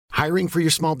Hiring for your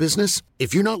small business?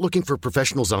 If you're not looking for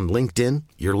professionals on LinkedIn,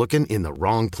 you're looking in the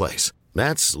wrong place.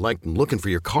 That's like looking for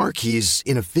your car keys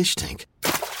in a fish tank.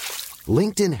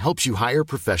 LinkedIn helps you hire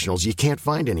professionals you can't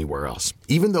find anywhere else,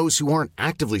 even those who aren't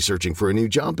actively searching for a new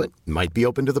job but might be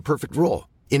open to the perfect role.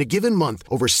 In a given month,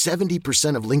 over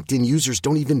 70% of LinkedIn users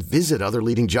don't even visit other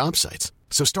leading job sites.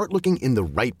 So start looking in the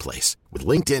right place. With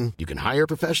LinkedIn, you can hire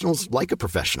professionals like a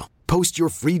professional. Post your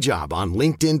free job on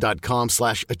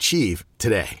linkedin.com/achieve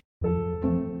today.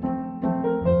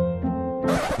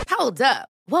 Hold up.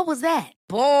 What was that?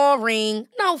 Boring.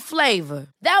 No flavor.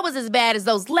 That was as bad as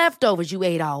those leftovers you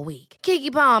ate all week.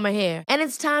 Keke Palmer here, and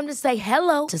it's time to say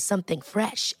hello to something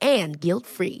fresh and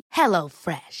guilt-free. Hello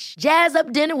Fresh. Jazz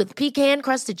up dinner with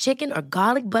pecan-crusted chicken or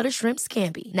garlic butter shrimp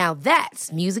scampi. Now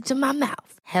that's music to my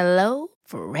mouth. Hello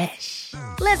Fresh.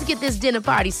 Let's get this dinner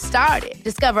party started.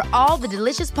 Discover all the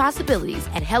delicious possibilities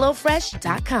at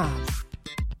hellofresh.com.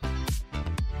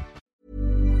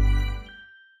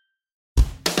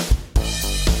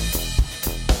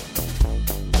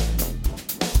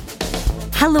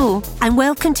 Hello and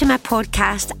welcome to my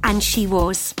podcast, And She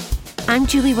Was. I'm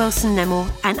Julie Wilson-Nimmo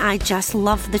and I just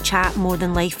love the chat more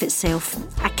than life itself.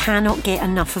 I cannot get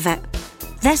enough of it.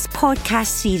 This podcast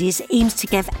series aims to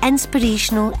give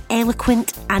inspirational,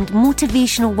 eloquent and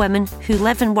motivational women who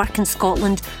live and work in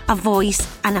Scotland a voice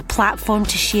and a platform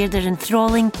to share their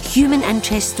enthralling human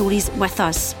interest stories with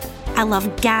us. I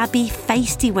love gabby,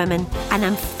 feisty women and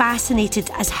I'm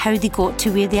fascinated as how they got to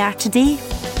where they are today.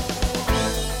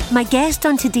 My guest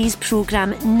on today's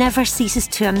programme never ceases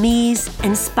to amaze,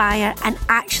 inspire and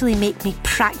actually make me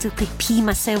practically pee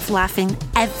myself laughing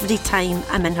every time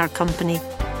I'm in her company.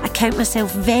 I count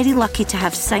myself very lucky to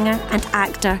have singer and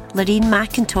actor Lorraine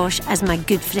McIntosh as my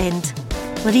good friend.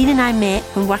 Lorraine and I met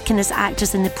when working as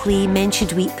actors in the play Men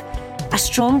Should Weep. A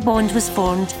strong bond was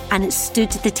formed and it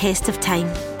stood the test of time.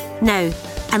 Now,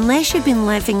 unless you've been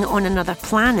living on another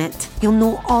planet, you'll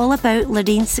know all about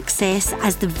Lorraine's success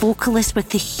as the vocalist with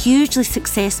the hugely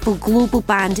successful global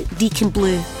band Deacon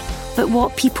Blue. But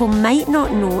what people might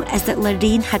not know is that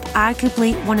Lorraine had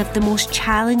arguably one of the most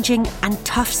challenging and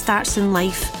tough starts in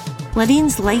life.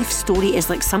 Lorraine's life story is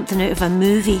like something out of a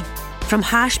movie, from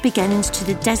harsh beginnings to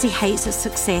the dizzy heights of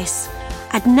success.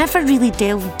 I'd never really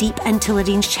delved deep into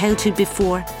Lorraine's childhood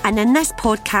before, and in this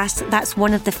podcast, that's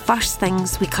one of the first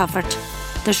things we covered.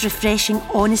 There's refreshing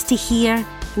honesty here,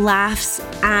 laughs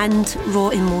and raw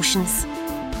emotions.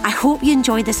 I hope you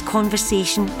enjoy this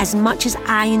conversation as much as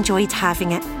I enjoyed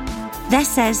having it.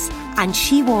 This is And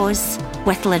She Was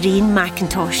with Lorraine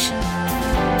McIntosh.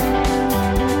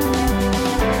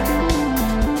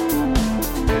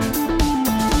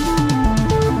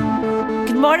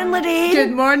 Good morning, Lorraine.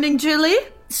 Good morning, Julie.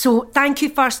 So thank you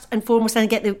first and foremost, and I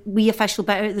get the wee official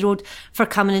bit out of the road for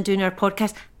coming and doing our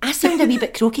podcast. I sound a wee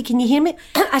bit croaky, can you hear me?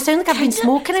 I sound like I've been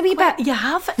smoking a wee bit. You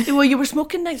have? Well, you were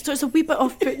smoking next door. It's a wee bit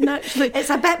off-putting, actually. It's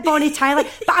a bit Bonnie Tyler,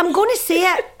 but I'm going to say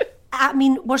it. I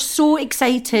mean, we're so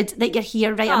excited that you're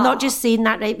here, right? I'm not just saying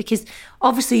that, right, because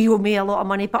obviously you owe me a lot of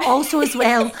money, but also as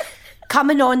well,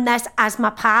 coming on this as my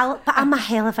pal, but I'm a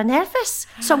hell of a nervous,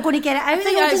 so I'm going to get it out. I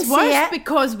think it's worse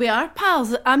because we are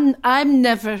pals. I'm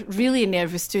never really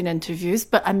nervous doing interviews,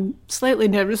 but I'm slightly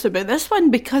nervous about this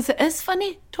one because it is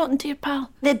funny talking to your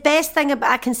pal. The best thing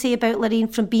I can say about Lorraine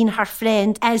from being her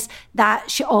friend is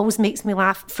that she always makes me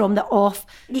laugh from the off.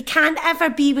 You can't ever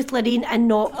be with Lorraine and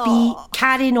not be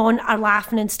carrying on or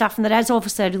laughing and stuff, and there is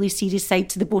obviously a really serious side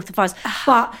to the both of us.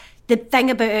 But the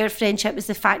thing about our friendship is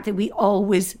the fact that we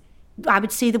always, I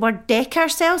would say the word deck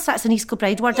ourselves. That's an East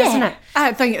Kilbride word, isn't it?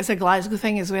 I think it's a Glasgow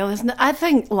thing as well, isn't it? I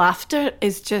think laughter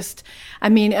is just, I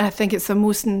think it's the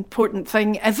most important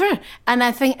thing ever. And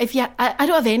I think I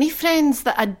don't have any friends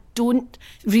that I don't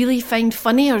really find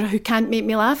funny or who can't make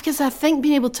me laugh, because I think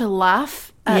being able to laugh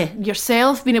at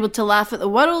yourself, being able to laugh at the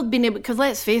world, because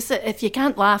let's face it, if you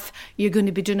can't laugh, you're going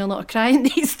to be doing a lot of crying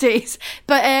these days.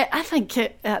 But I think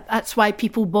that's why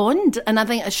people bond, and I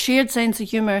think a shared sense of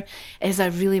humour is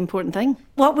a really important thing.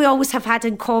 What we always have had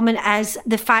in common is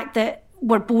the fact that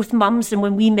we're both mums, and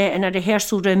when we met in a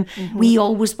rehearsal room, we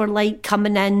always were like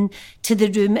coming in to the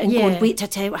room and going, wait to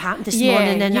tell you what happened this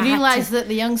morning. And you realise that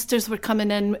the youngsters were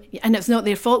coming in and it's not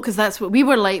their fault, because that's what we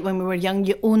were like when we were young.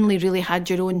 You only really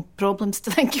had your own problems to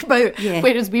think about,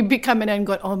 whereas we'd be coming in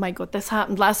going, oh my God, this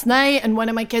happened last night and one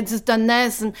of my kids has done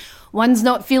this and one's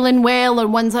not feeling well or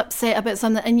one's upset about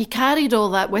something, and you carried all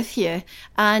that with you.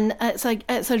 And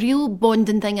it's a real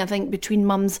bonding thing, I think, between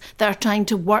mums that are trying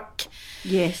to work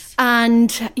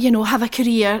and, have a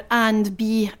career and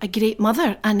be a great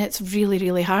mother. And it's really,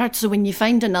 really hard. So when you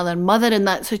find another mother in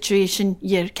that situation,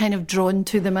 you're kind of drawn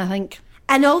to them, I think.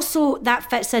 And also that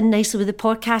fits in nicely with the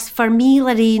podcast. For me,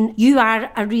 Lorraine, you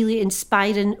are a really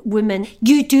inspiring woman.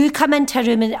 You do come into a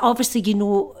room and obviously, you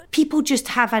know, people just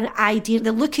have an idea.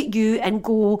 They look at you and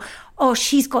go, oh,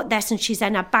 she's got this and she's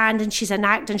in a band and she's an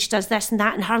actor and she does this and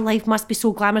that and her life must be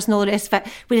so glamorous and all the rest of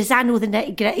it. Whereas I know the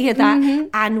nitty-gritty of that.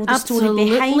 I know the story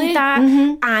behind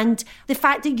that. And the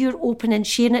fact that you're open and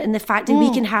sharing it and the fact that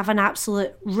we can have an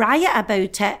absolute riot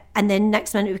about it and then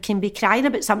next minute we can be crying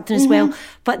about something as well.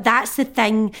 But that's the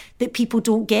thing that people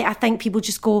don't get. I think people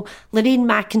just go, Lorraine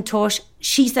McIntosh,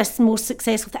 she's this most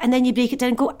successful thing. And then you break it down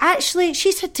and go, actually,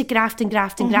 she's had to graft and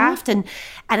graft and graft. And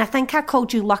I think I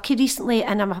called you lucky recently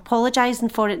and I'm apologising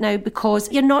for it now because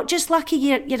you're not just lucky,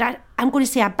 you're I'm going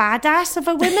to say a badass of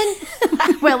a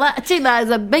woman. Well, I take that as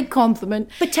a big compliment.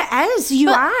 But it is, you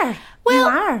are. Well, you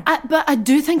are. But I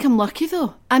do think I'm lucky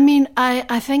though. I mean,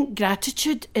 I think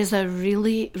gratitude is a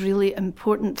really, really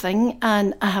important thing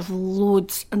and I have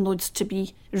loads and loads to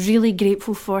be really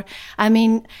grateful for. I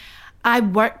mean, I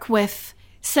work with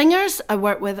singers, I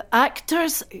work with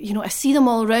actors, you know, I see them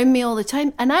all around me all the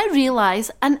time and I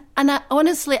realise, and I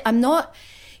honestly, I'm not,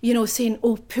 you know, saying,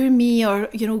 oh, poor me or,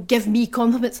 you know, give me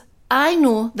compliments. I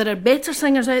know there are better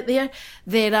singers out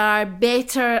there are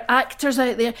better actors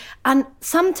out there, and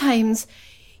sometimes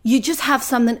you just have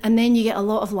something and then you get a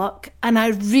lot of luck. And I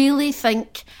really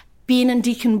think being in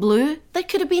Deacon Blue, there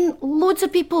could have been loads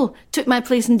of people took my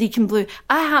place in Deacon Blue.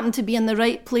 I happened to be in the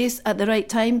right place at the right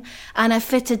time and I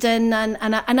fitted in and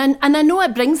I know I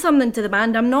bring something to the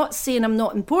band. I'm not saying I'm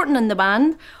not important in the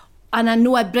band, and I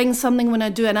know I bring something when I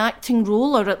do an acting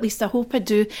role, or at least I hope I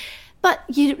do. But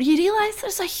you realise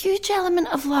there's a huge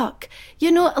element of luck, you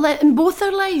know, like in both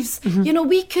our lives. You know,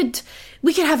 we could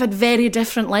have had very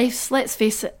different lives, let's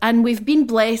face it, and we've been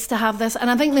blessed to have this.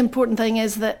 And I think the important thing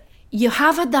is that you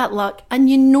have had that luck and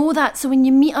you know that. So when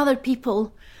you meet other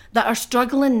people that are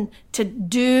struggling to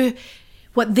do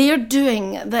what they're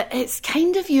doing, that it's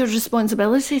kind of your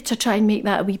responsibility to try and make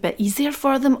that a wee bit easier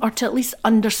for them, or to at least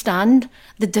understand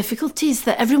the difficulties,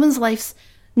 that everyone's life's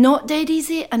not dead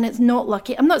easy and it's not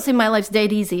lucky. I'm not saying my life's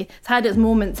dead easy. It's had its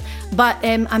moments, but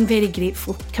I'm very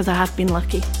grateful because I have been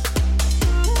lucky.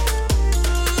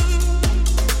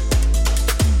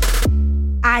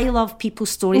 I love people's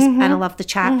stories and I love the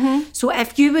chat. So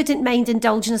if you wouldn't mind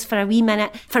indulging us for a wee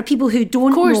minute, for people who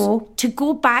don't know, to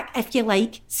go back, if you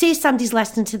like, say somebody's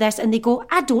listening to this and they go,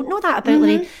 I don't know that about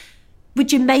Lorraine.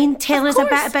 Would you mind telling us a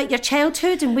bit about your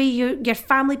childhood and where your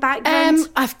family background?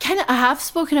 I have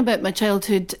spoken about my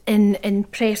childhood in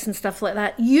press and stuff like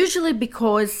that, usually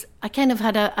because I kind of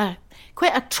had a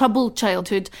quite a troubled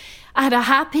childhood. I had a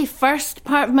happy first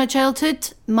part of my childhood.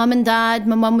 Mum and dad,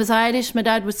 my mum was Irish, my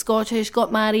dad was Scottish,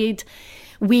 got married.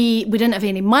 We didn't have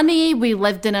any money. We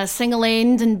lived in a single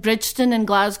end in Bridgeton in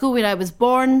Glasgow where I was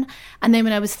born. And then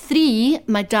when I was 3,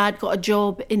 my dad got a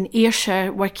job in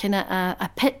Ayrshire working at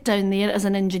a pit down there as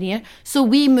an engineer. So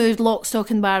we moved lock, stock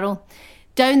and barrel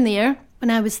down there when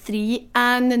I was 3.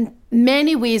 And in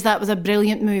many ways that was a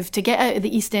brilliant move to get out of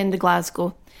the East End of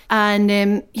Glasgow.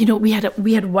 And, you know, we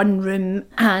had one room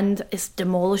and it's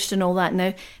demolished and all that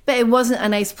now. But it wasn't a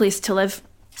nice place to live.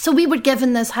 So we were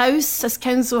given this house, this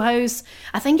council house.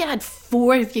 I think it had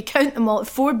 4, if you count them all,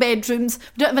 4 bedrooms.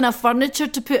 We don't have enough furniture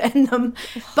to put in them.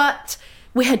 But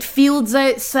we had fields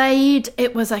outside.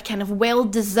 It was a kind of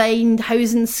well-designed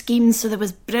housing scheme, so there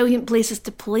was brilliant places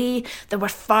to play. There were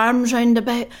farms round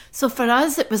about. So for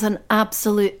us, it was an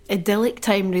absolute idyllic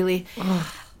time, really.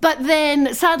 But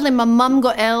then, sadly, my mum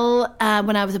got ill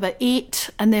when I was about 8,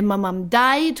 and then my mum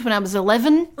died when I was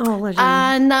 11.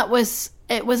 And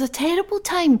it was a terrible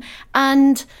time.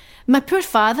 And my poor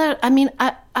father, I mean,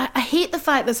 I hate the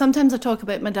fact that sometimes I talk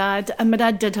about my dad, and my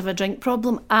dad did have a drink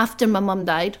problem after my mum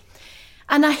died.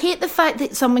 And I hate the fact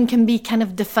that someone can be kind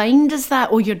of defined as that,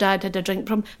 oh, your dad had a drink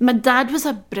problem. My dad was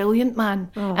a brilliant man.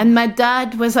 And my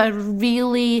dad was a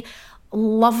really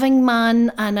loving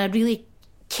man and a really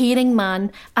caring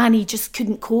man, and he just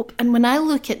couldn't cope. And when I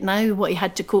look at now what he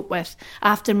had to cope with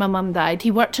after my mum died, he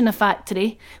worked in a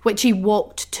factory, which he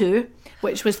walked to,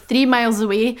 which was 3 miles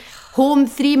away, home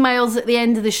 3 miles at the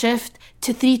end of the shift,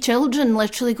 to 3 children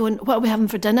literally going, what are we having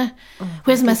for dinner?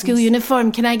 Where's my school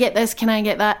uniform? Can I get this? Can I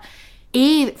get that?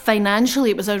 Financially,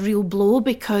 it was a real blow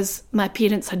because my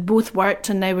parents had both worked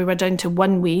and now we were down to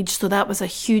 1 wage. So that was a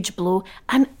huge blow.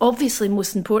 And obviously,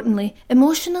 most importantly,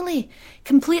 emotionally,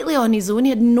 completely on his own. He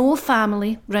had no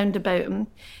family round about him.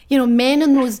 You know, men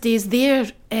in those days,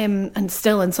 and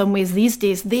still in some ways these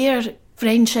days, their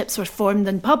friendships were formed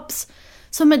in pubs.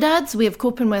 So my dad's way of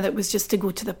coping with it was just to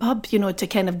go to the pub, you know, to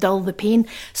kind of dull the pain.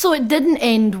 So it didn't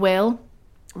end well.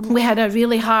 We had a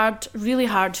really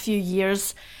hard few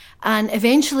years. And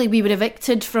eventually we were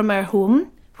evicted from our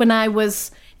home when I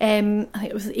was, I think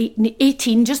it was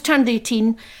 18, just turned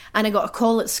 18. And I got a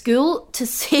call at school to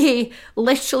say,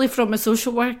 literally from a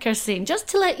social worker saying, just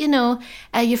to let you know,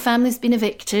 your family's been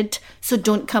evicted, so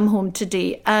don't come home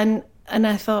today. And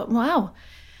I thought, wow,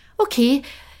 okay.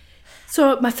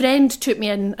 So my friend took me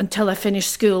in until I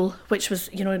finished school, which was,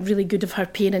 really good of her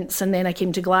parents. And then I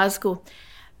came to Glasgow.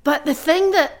 But the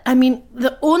thing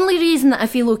the only reason that I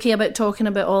feel okay about talking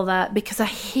about all that, because I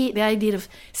hate the idea of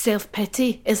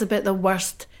self-pity, is about the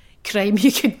worst crime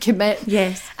you could commit.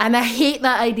 Yes. And I hate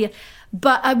that idea.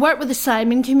 But I work with the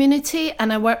Simon community,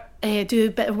 and I do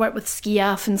a bit of work with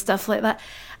SCIAF and stuff like that.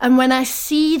 And when I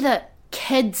see that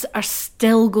kids are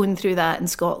still going through that in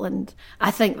Scotland, I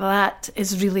think that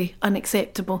is really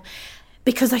unacceptable.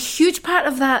 Because a huge part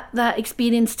of that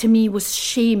experience to me was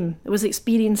shame. It was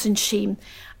experiencing shame.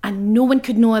 And no one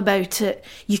could know about it.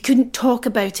 You couldn't talk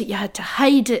about it. You had to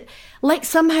hide it. Like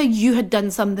somehow you had done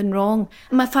something wrong.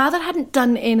 My father hadn't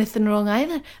done anything wrong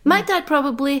either. My dad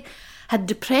probably had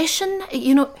depression.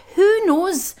 Who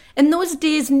knows? In those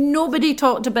days, nobody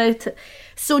talked about it.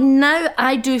 So now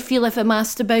I do feel if I'm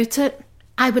asked about it,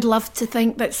 I would love to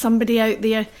think that somebody out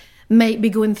there might be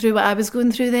going through what I was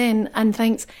going through then and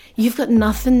thinks, you've got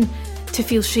nothing to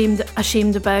feel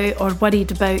ashamed about or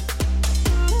worried about.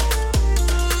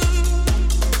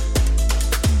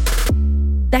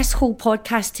 This whole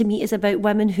podcast to me is about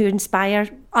women who inspire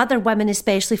other women,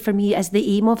 especially for me, is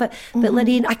the aim of it. But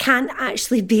Lorraine, I can't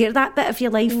actually bear that bit of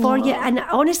your life for you. And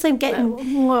honestly, I'm getting,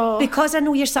 because I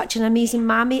know you're such an amazing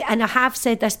mammy, and I have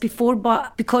said this before,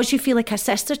 but because you feel like a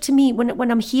sister to me,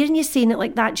 when I'm hearing you saying it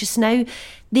like that just now,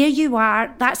 there you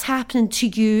are, that's happening to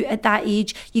you at that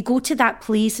age. You go to that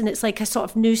place and it's like a sort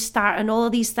of new start and all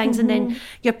of these things, and then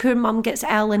your poor mum gets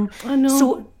ill. And I know.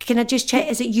 So can I just check,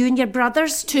 is it you and your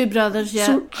brothers? 2 brothers, yeah.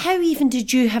 So how even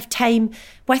did you have time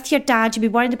with your dad? You'd be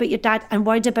worried about your dad and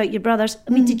worried about your brothers.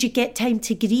 I mean, did you get time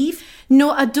to grieve?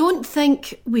 No, I don't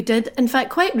think we did. In fact,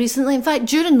 quite recently,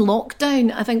 during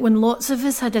lockdown, I think when lots of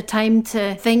us had a time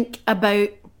to think about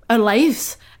our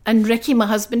lives. And Ricky, my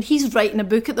husband, he's writing a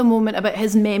book at the moment about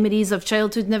his memories of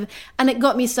childhood. And it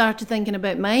got me started thinking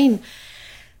about mine.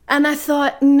 And I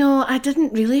thought, no, I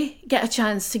didn't really get a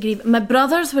chance to grieve. My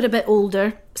brothers were a bit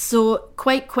older. So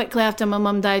quite quickly after my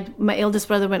mum died, my eldest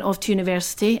brother went off to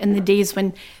university in the days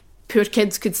when poor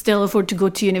kids could still afford to go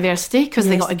to university because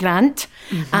they got a grant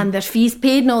and their fees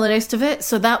paid and all the rest of it.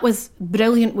 So that was a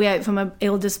brilliant way out for my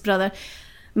eldest brother.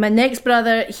 My next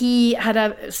brother, he had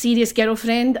a serious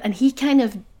girlfriend and he kind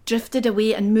of drifted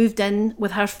away and moved in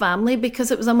with her family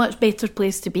because it was a much better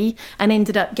place to be, and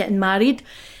ended up getting married.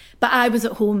 But I was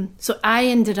at home, so I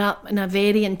ended up in a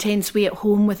very intense way at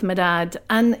home with my dad.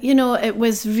 And, it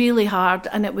was really hard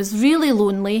and it was really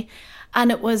lonely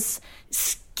and it was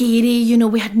scary.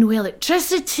 We had no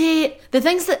electricity. The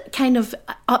things that kind of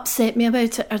upset me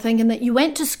about it are thinking that you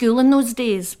went to school in those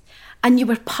days and you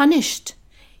were punished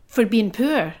for being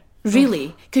poor.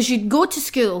 Really, because you'd go to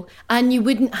school and you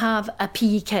wouldn't have a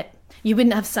PE kit, you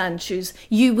wouldn't have sand shoes,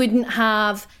 you wouldn't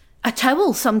have a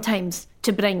towel sometimes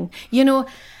to bring,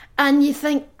 and you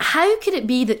think, how could it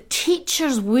be that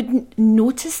teachers wouldn't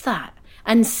notice that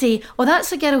and say, oh,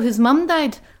 that's a girl whose mum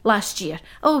died last year.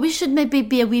 Oh, we should maybe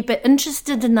be a wee bit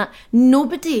interested in that.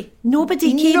 Nobody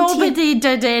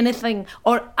did anything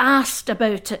or asked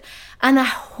about it. And I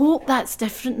hope that's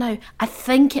different now. I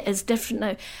think it is different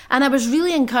now. And I was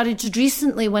really encouraged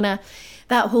recently when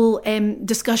that whole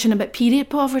discussion about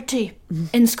period poverty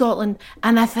in Scotland.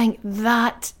 And I think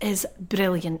that is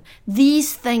brilliant.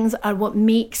 These things are what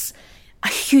makes a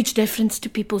huge difference to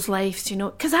people's lives,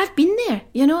 because I've been there,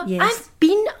 Yes. I've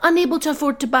been unable to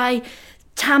afford to buy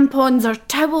tampons or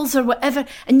towels or whatever,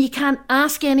 and you can't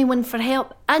ask anyone for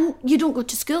help, and you don't go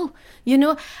to school,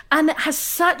 and it has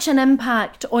such an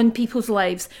impact on people's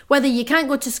lives, whether you can't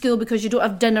go to school because you don't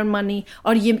have dinner money,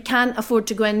 or you can't afford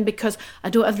to go in because I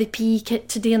don't have the PE kit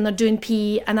today and they're doing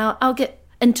PE and I'll get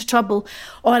into trouble,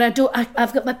 or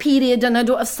I've got my period and I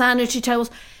don't have sanitary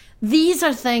towels. These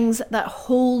are things that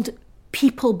hold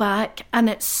people back, and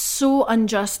it's so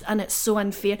unjust and it's so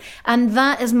unfair. And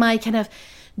that is my kind of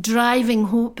driving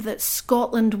hope, that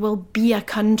Scotland will be a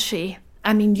country.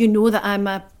 I mean, that I'm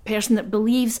a person that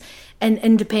believes in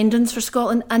independence for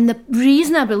Scotland, and the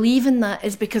reason I believe in that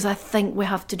is because I think we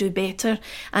have to do better,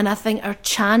 and I think our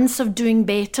chance of doing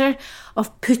better,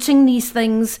 of putting these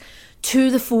things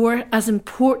to the fore as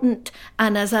important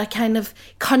and as a kind of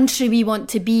country we want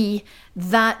to be,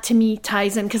 that to me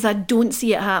ties in, because I don't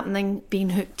see it happening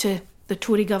being hooked to the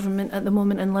Tory government at the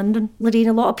moment in London. Lorraine,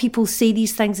 a lot of people say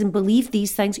these things and believe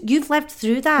these things. You've lived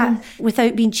through that.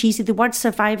 Without being cheesy, the word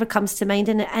survivor comes to mind,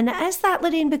 and it is that,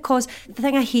 Lorraine, because the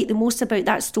thing I hate the most about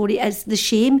that story is the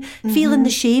shame, feeling the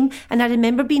shame. And I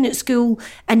remember being at school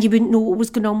and you wouldn't know what was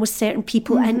going on with certain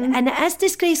people, and it is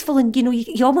disgraceful, and you know,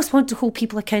 you almost want to hold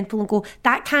people accountable and go,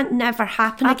 that can't never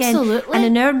happen again. Absolutely. And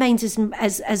in our minds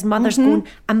as mothers going,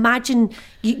 imagine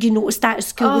you noticed that at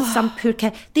school with some poor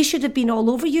kid. They should have been all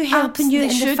over you, helping you.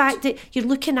 And the fact that you're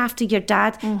looking after your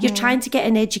dad, you're trying to get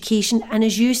an education, and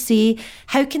as you say,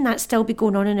 how can that still be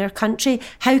going on in our country?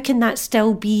 How can that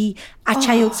still be a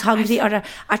child's hungry or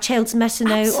a child's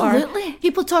missing out? Absolutely.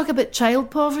 People talk about child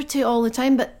poverty all the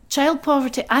time, but child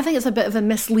poverty, I think it's a bit of a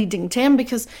misleading term,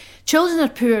 because children are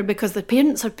poor because their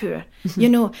parents are poor, you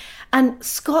know. And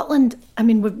Scotland, I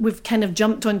mean, we've kind of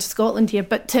jumped onto Scotland here,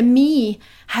 but to me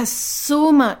has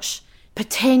so much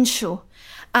potential,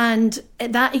 and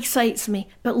that excites me.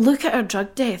 But look at our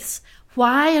drug deaths.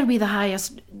 Why are we the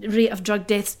highest rate of drug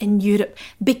deaths in Europe?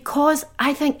 Because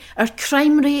I think our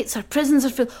crime rates, our prisons are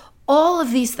full. All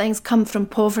of these things come from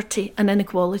poverty and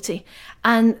inequality.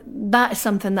 And that is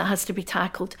something that has to be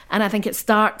tackled. And I think it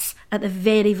starts at the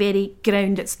very, very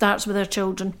ground. It starts with our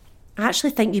children. I actually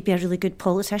think you'd be a really good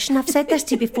politician. I've said this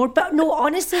to you before, but no,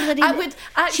 honestly, Lorraine, I would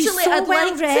actually. She's so I'd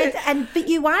well like read, to. but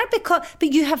you are,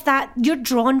 but you have that. You're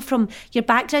drawn from your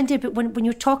background there. But when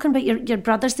you're talking about your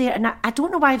brothers there, and I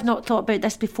don't know why I've not thought about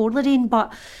this before, Lorraine,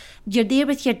 but you're there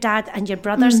with your dad and your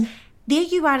brothers. There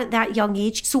you are at that young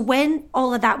age. So when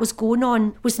all of that was going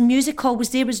on, was music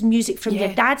from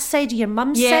your dad's side or your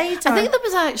mum's side? Or? I think that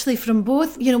was actually from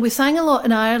both. You know, we sang a lot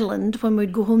in Ireland when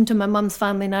we'd go home to my mum's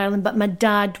family in Ireland, but my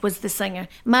dad was the singer.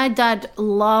 My dad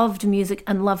loved music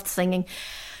and loved singing.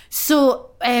 So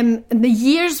in the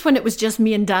years when it was just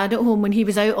me and dad at home, when he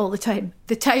was out all the time,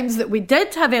 the times that we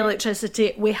did have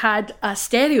electricity, we had a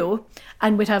stereo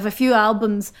and we'd have a few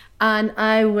albums, and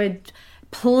I would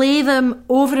play them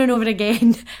over and over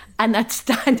again, and I'd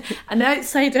stand, and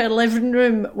outside our living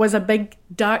room was a big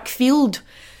dark field.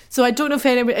 So I don't know if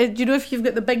anybody, do you know if you've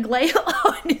got the big light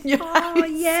on in your house? Oh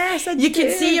yes, I do. You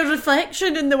can see your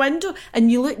reflection in the window,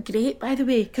 and you look great, by the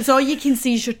way, because all you can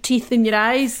see is your teeth and your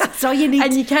eyes. That's all you need.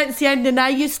 And you can't see anything. I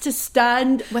used to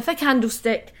stand with a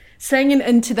candlestick singing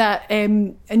into that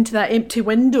empty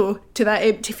window to that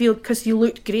empty field, because you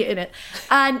looked great in it.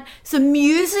 And so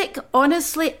music,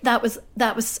 honestly, that was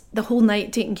the whole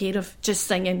night taken care of, just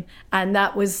singing, and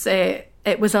that was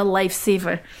it was a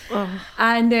lifesaver.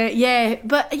 And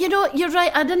but you know, you're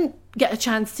right, I didn't get a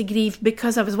chance to grieve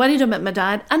because I was worried about my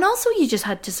dad, and also you just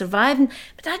had to survive. And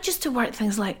my dad used to work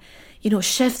things like, you know,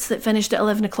 shifts that finished at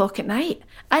 11 o'clock at night.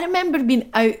 I remember being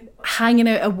out hanging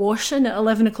out a washing at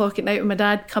 11 o'clock at night with my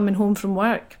dad coming home from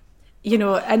work, you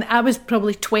know, and I was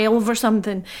probably 12 or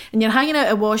something, and you're hanging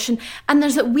out a washing, and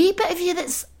there's a wee bit of you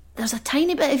there's a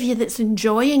tiny bit of you that's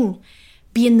enjoying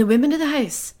being the woman of the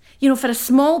house. You know, for a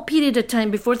small period of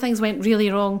time before things went really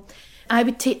wrong, I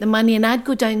would take the money and I'd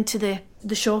go down to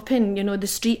the shopping, you know, the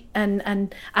street,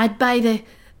 and I'd buy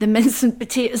the mince and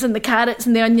potatoes and the carrots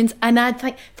and the onions, and I'd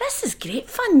think, this is great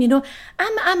fun, you know.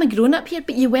 I'm a grown-up here,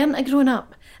 but you weren't a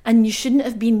grown-up, and you shouldn't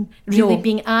have been really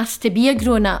being asked to be a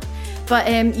grown-up. But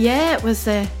it was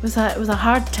a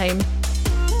hard time.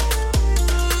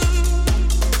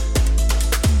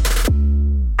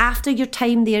 After your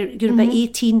time there, you're about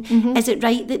 18. Is it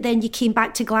right that then you came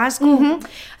back to Glasgow?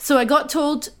 So I got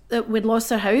told that we'd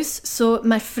lost our house. So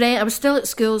my friend, I was still at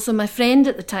school, so my friend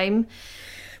at the time,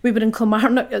 we were in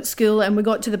Kilmarnock at school, and we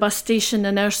got to the bus station,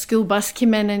 and our school bus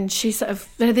came in, and she sort of,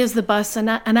 there's the bus, and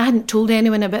I hadn't told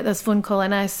anyone about this phone call,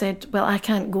 and I said, well, I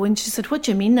can't go. And she said, what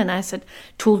do you mean? And I said,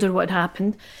 told her what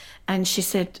happened, and she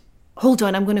said, hold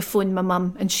on, I'm going to phone my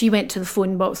mum. And she went to the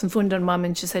phone box and phoned her mum,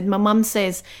 and she said, my mum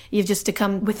says you've just to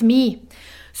come with me.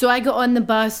 So I got on the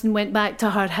bus and went back to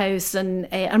her house, and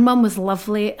her mum was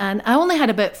lovely, and I only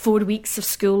had about 4 weeks of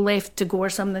school left to go or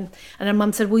something, and her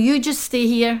mum said, will you just stay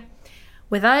here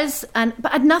with us? But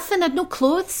I'd nothing, I'd no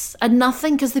clothes, I'd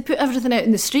nothing, because they put everything out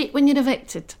in the street when you're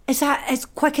evicted. Is that as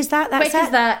quick as that? Quick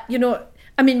as that, you know.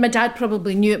 I mean, my dad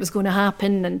probably knew it was going to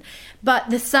happen, but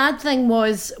the sad thing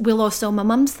was we lost all my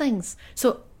mum's things.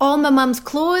 So all my mum's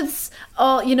clothes,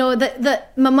 all, you know,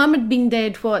 that my mum had been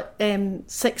dead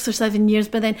 6 or 7 years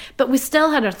by then, but we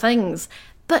still had her things.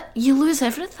 But you lose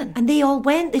everything. And they all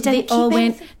went. They didn't keep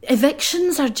anything.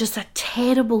 Evictions are just a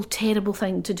terrible, terrible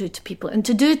thing to do to people, and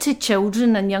to do to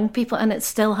children and young people, and it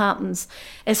still happens.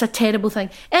 It's a terrible thing.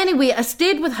 Anyway, I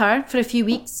stayed with her for a few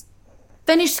weeks,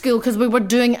 finished school because we were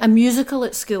doing a musical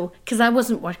at school because I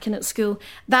wasn't working at school.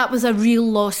 That was a real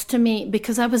loss to me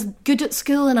because I was good at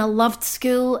school and I loved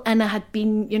school and I had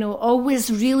been,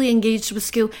 always really engaged with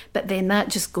school. But then that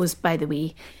just goes by the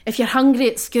way. If you're hungry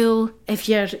at school, if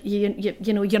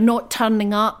you're not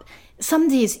turning up, some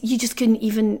days you just couldn't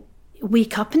even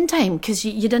wake up in time because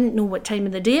you didn't know what time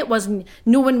of the day it was and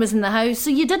no one was in the house, so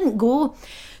you didn't go.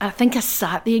 I think I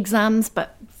sat the exams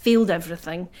but failed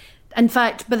everything. In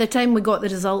fact, by the time we got the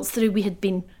results through, we had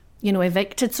been,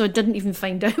 evicted, so I didn't even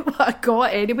find out what I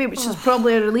got anyway, which is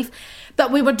probably a relief.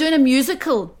 But we were doing a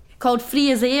musical called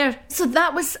Free as Air. So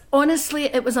that was, honestly,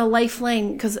 it was a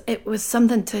lifeline because it was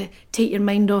something to take your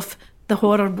mind off the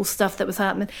horrible stuff that was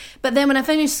happening. But then when I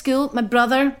finished school, my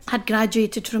brother had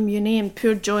graduated from uni and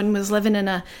poor John was living in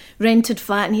a rented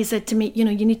flat, and he said to me, you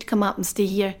need to come up and stay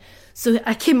here. So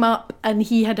I came up and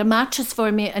he had a mattress for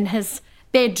me in his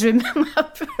bedroom. My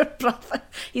poor brother,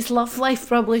 his love life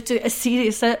probably took a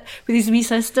serious hit with his wee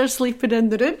sister sleeping in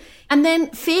the room. And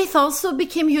then faith also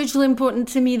became hugely important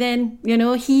to me then.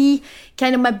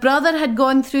 My brother had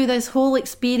gone through this whole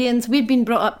experience. We'd been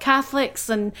brought up Catholics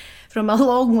and from a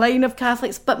long line of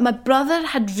Catholics, but my brother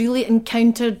had really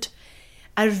encountered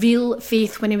a real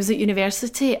faith when he was at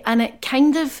university, and it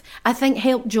kind of, I think,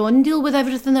 helped John deal with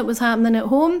everything that was happening at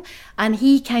home, and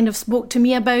he kind of spoke to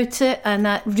me about it, and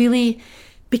that really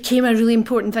became a really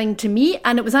important thing to me.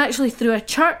 And it was actually through a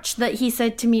church that he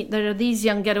said to me, there are these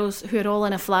young girls who are all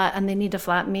in a flat and they need a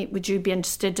flatmate, would you be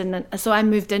interested in it? So I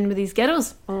moved in with these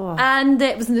girls. And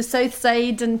it was in the south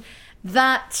side, and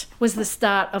that was the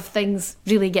start of things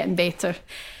really getting better.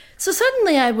 So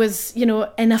suddenly I was,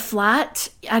 in a flat.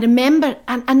 I remember,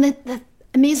 and the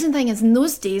amazing thing is in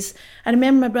those days, I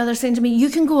remember my brother saying to me,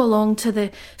 you can go along to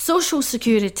the social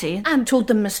security. And told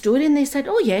them my story and they said,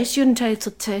 oh yes, you're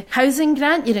entitled to housing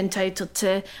grant, you're entitled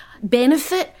to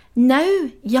benefit. Now,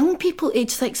 young people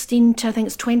aged 16 to I think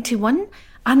it's 21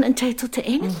 aren't entitled to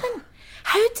anything.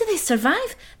 How do they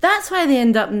survive? That's why they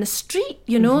end up in the street,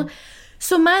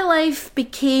 So my life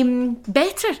became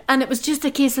better, and it was just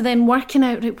a case of then working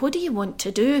out, right, what do you want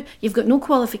to do? You've got no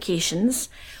qualifications.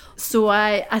 So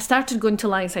I started going to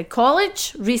Langside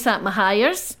College, resat my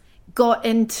hires, got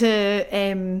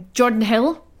into Jordan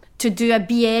Hill to do a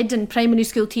B.Ed in primary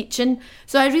school teaching.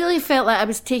 So I really felt like I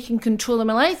was taking control of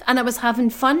my life and I was having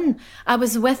fun. I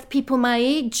was with people my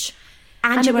age.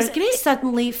 And you it were was great.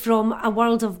 Suddenly from a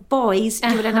world of boys,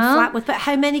 you were in a flat with, but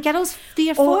how many girls?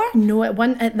 3 or 4? No,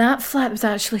 at that flat it was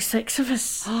actually 6 of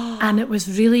us. And it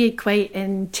was really quite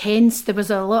intense. There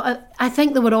was a lot I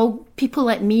think they were all people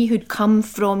like me who'd come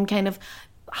from kind of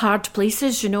hard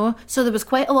places, So there was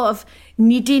quite a lot of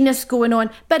neediness going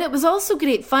on. But it was also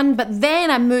great fun. But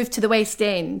then I moved to the West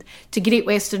End, to Great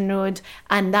Western Road.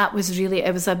 And that was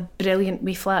it was a brilliant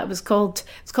wee flat. It was called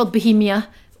Bohemia.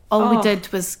 All we did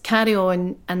was carry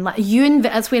on, and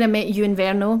that's where I met Ewan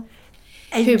Verno,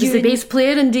 who was the bass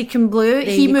player in Deacon Blue.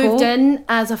 He moved in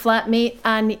as a flatmate,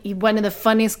 and he's one of the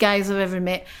funniest guys I've ever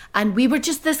met. And we were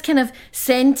just this kind of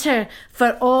centre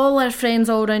for all our friends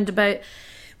all round about.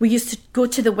 We used to go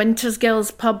to the Winters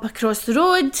Girls pub across the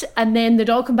road, and then they'd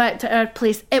all come back to our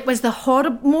place. It was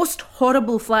the most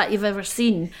horrible flat you've ever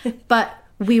seen, but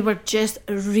we were just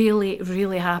really,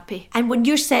 really happy. And when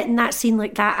you're setting that scene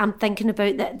like that, I'm thinking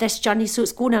about this journey. So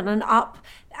it's going on and up.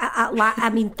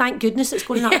 Thank goodness it's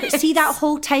going up. Yes. But see that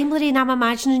whole time, Lorraine, I'm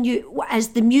imagining you, as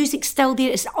the music's still there,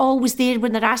 it's always there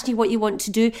when they're asking you what you want to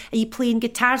do. Are you playing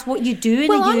guitars? What are you doing?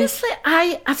 Well, honestly,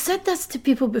 I've said this to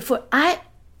people before.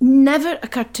 Never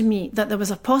occurred to me that there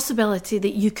was a possibility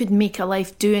that you could make a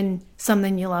life doing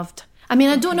something you loved. I mean,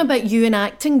 I don't know about you in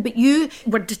acting, but you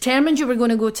were determined you were going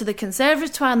to go to the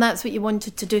conservatoire and that's what you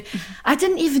wanted to do. Mm-hmm. I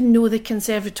didn't even know the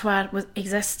conservatoire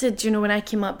existed, when I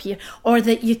came up here, or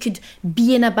that you could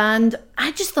be in a band.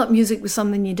 I just thought music was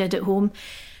something you did at home.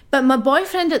 But my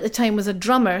boyfriend at the time was a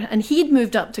drummer, and he'd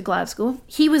moved up to Glasgow.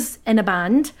 He was in a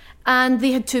band, and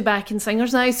they had 2 backing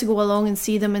singers, and I used to go along and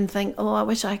see them and think, oh, I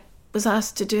wish I was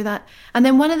asked to do that. And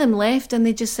then one of them left and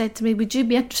they just said to me, would you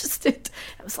be interested?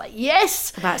 I was like,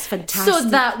 yes. That's fantastic. So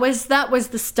that was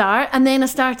the start. And then I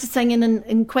started singing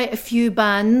in quite a few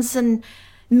bands and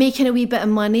making a wee bit of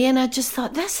money, and I just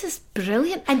thought, this is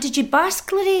brilliant. And did you busk,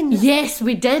 Lorraine? Yes,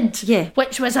 we did. Yeah.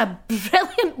 Which was a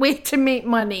brilliant way to make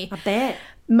money. I bet.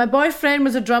 My boyfriend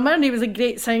was a drummer and he was a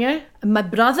great singer. My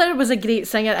brother was a great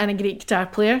singer and a great guitar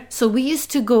player. So we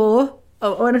used to go...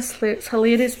 Oh, honestly, it's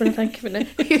hilarious when I think of it now.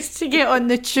 We used to get on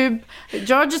the tube at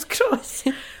George's Cross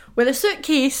with a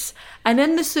suitcase, and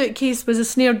in the suitcase was a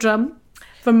snare drum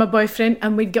for my boyfriend,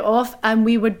 and we'd get off and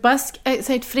we would busk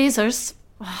outside Fraser's.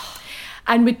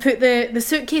 And we'd put the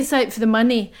suitcase out for the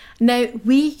money. Now,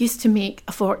 we used to make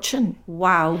a fortune.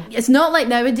 Wow. It's not like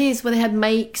nowadays where they had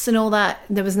mics and all that.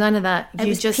 There was none of that. It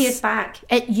was pared back.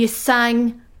 You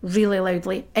sang really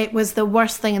loudly. It was the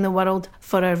worst thing in the world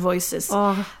for our voices.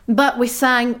 Oh. But we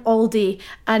sang all day,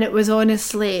 and it was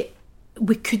honestly...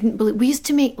 we couldn't believe... we used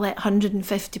to make like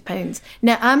 £150.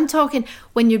 Now, I'm talking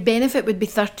when your benefit would be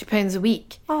 £30 a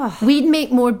week. Oh. We'd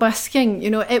make more busking.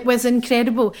 It was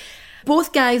incredible.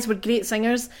 Both guys were great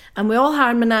singers, and we all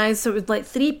harmonised, so it was like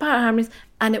 3-part harmonies,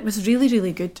 and it was really,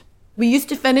 really good. We used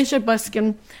to finish our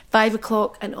busking 5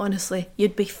 o'clock, and honestly,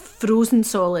 you'd be frozen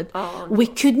solid. Oh, no. We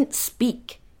couldn't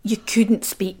speak. You couldn't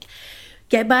speak.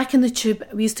 Get back in the tube.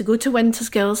 We used to go to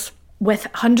Winterskills with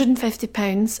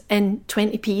 £150 in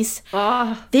 20p's.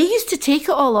 Oh. They used to take it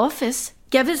all off us,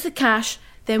 give us the cash,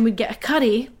 then we'd get a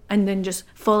curry and then just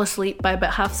fall asleep by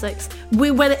about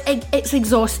 6:30. It's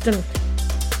exhausting.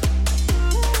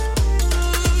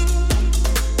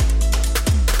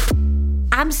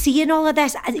 I'm seeing all of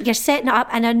this. You're setting it up,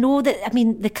 and I know that,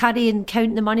 the curry and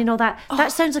counting the money and all that,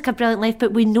 that sounds like a brilliant life,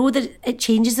 but we know that it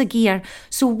changes a gear.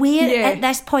 So where, at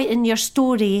this point in your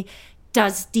story,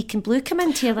 does Deacon Blue come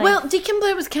into your life? Well, Deacon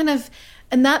Blue was kind of,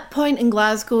 in that point in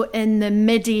Glasgow, in the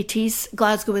mid-80s,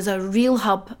 Glasgow was a real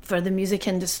hub for the music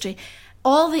industry.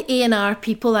 All the A&R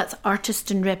people, that's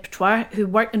artists and repertoire, who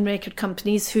work in record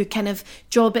companies, who kind of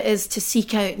job it is to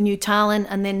seek out new talent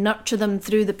and then nurture them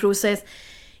through the process.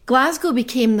 Glasgow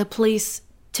became the place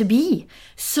to be.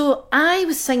 So I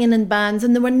was singing in bands,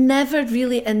 and they were never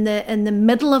really in the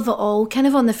middle of it all, kind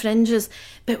of on the fringes,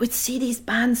 but would see these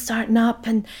bands starting up,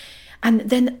 and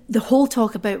then the whole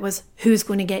talk about was who's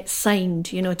going to get signed,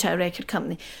 to a record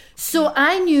company. So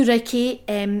I knew Ricky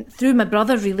through my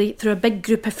brother, really, through a big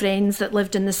group of friends that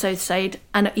lived in the south side,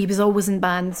 and he was always in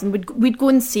bands, and we'd go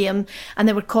and see him, and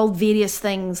they were called various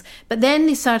things. But then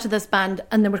they started this band,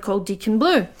 and they were called Deacon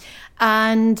Blue,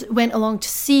 and went along to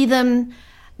see them.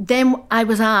 Then I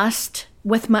was asked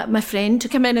with my friend to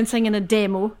come in and sing in a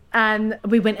demo, and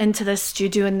we went into this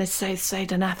studio in the south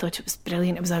side, and I thought it was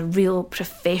brilliant. It was a real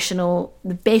professional,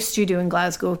 the best studio in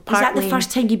Glasgow. Was that the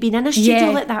first time you'd been in a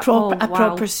studio like that?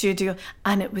 Proper studio,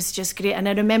 and it was just great. And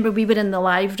I remember we were in the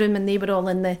live room, and they were all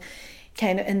in the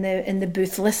kind of in the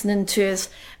booth listening to us,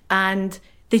 and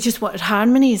they just wanted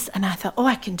harmonies, and I thought,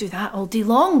 I can do that all day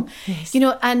long. Yes.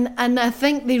 And I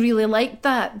think they really liked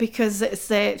that, because it's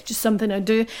just something I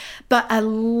do. But I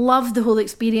loved the whole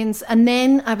experience. And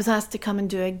then I was asked to come and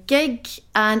do a gig,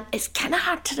 and it's kind of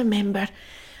hard to remember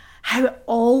how it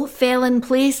all fell in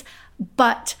place.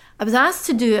 But I was asked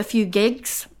to do a few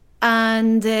gigs,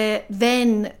 and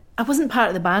then I wasn't part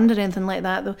of the band or anything like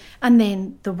that, though. And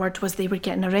then the word was they were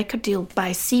getting a record deal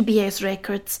by CBS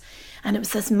Records, and it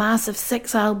was this massive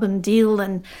 6-album deal,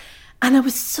 and it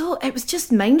was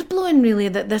just mind-blowing, really,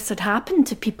 that this had happened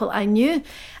to people I knew.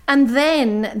 And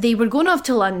then they were going off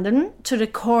to London to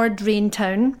record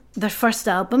Raintown, their first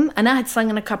album, and I had sung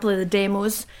in a couple of the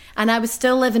demos, and I was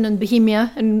still living in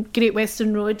Bohemia in Great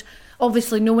Western Road.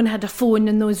 Obviously, no one had a phone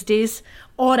in those days,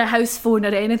 or a house phone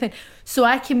or anything. So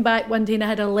I came back one day and I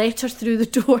had a letter through the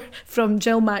door from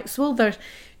Jill Maxwell, their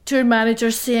tour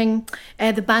manager, saying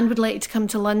the band would like to come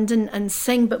to London and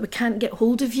sing, but we can't get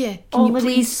hold of you. Can you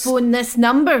please phone this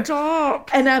number? Stop.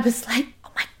 And I was like,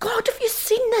 oh my God, have you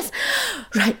seen this?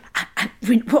 Right,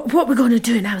 what are we going to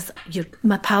do? And I was,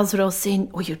 my pals were all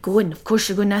saying, you're going, of course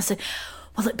you're going. And I said,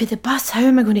 will it be the bus? How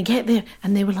am I going to get there?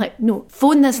 And they were like, no,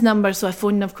 phone this number. So I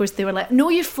phoned, and of course they were like, no,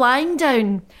 you're flying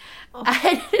down. I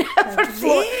had never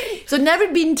flown. So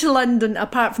never been to London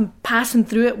apart from passing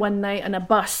through it one night in a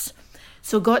bus.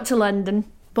 So got to London,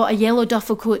 bought a yellow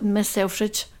duffel coat in Miss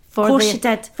Selfridge for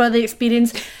the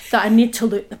experience, that I need to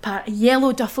look the part. A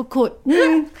yellow duffel coat.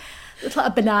 Looked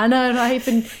like a banana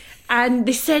arriving. And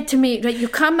they said to me, right, you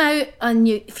come out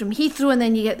from Heathrow, and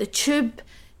then you get the tube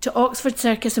to Oxford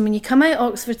Circus. And when you come out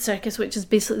Oxford Circus, which is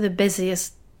basically the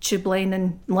busiest tube line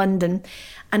in London,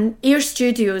 and Air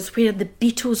Studios, where the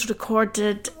Beatles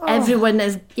recorded, everyone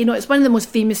is, it's one of the most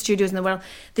famous studios in the world.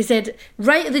 They said,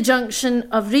 right at the junction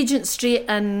of Regent Street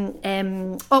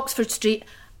and Oxford Street,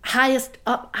 highest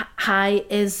up high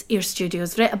is Air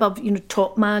Studios, right above,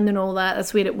 Top Man and all that.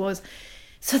 That's where it was.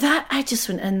 So that, I just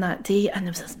went in that day, and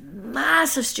there was this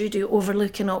massive studio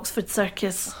overlooking Oxford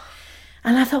Circus.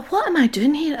 And I thought, what am I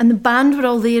doing here? And the band were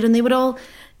all there, and they were all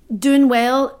doing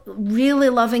well, really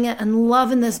loving it, and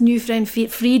loving this newfound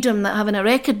freedom that having a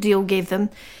record deal gave them.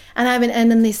 And I went in,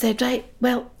 and they said, right,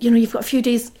 well, you've got a few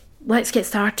days, let's get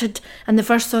started. And the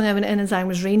first song I went in and sang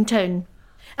was Raintown.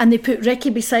 And they put Ricky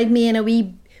beside me in a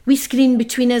wee screen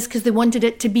between us, because they wanted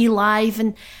it to be live.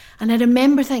 And I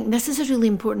remember thinking, this is a really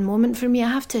important moment for me. I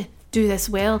have to do this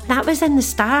well. That was in the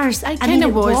stars. I kind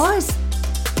of was.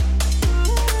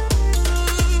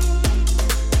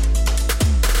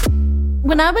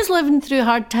 When I was living through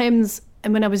hard times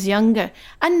and when I was younger,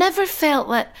 I never felt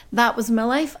that was my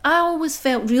life. I always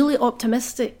felt really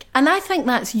optimistic. And I think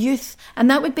that's youth. And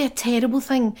that would be a terrible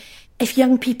thing if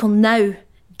young people now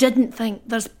didn't think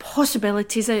there's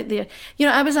possibilities out there. You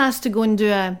know, I was asked to go and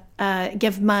do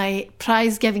give my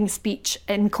prize-giving speech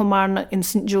in Kilmarnock in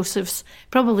St Joseph's,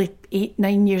 probably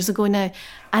 8-9 years ago now.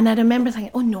 And I remember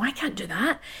thinking, oh no, I can't do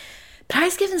that.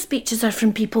 Prize-giving speeches are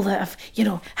from people that have, you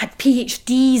know, had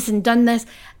PhDs and done this.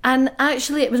 And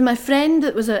actually, it was my friend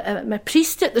that was my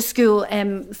priest at the school,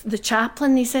 the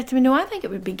chaplain. He said to me, no, I think it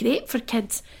would be great for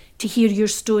kids to hear your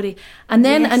story. And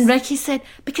then, and Ricky said,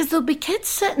 because there'll be kids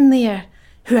sitting there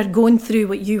who are going through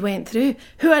what you went through,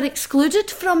 who are excluded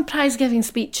from prize-giving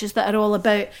speeches that are all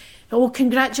about, oh,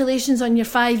 congratulations on your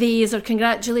 5 A's or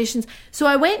congratulations. So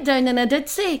I went down and I did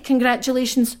say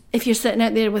congratulations if you're sitting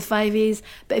out there with 5 A's.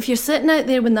 But if you're sitting out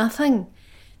there with nothing,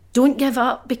 don't give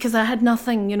up, because I had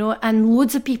nothing, you know, and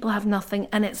loads of people have nothing.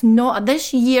 And it's not,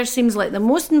 this year seems like the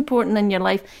most important in your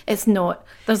life. It's not.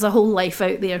 There's a whole life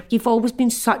out there. You've always been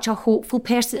such a hopeful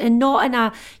person, and not in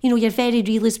a, you know, you're very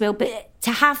real as well, but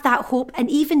to have that hope and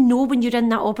even know when you're in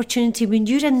that opportunity, when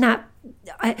you're in that,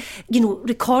 you know,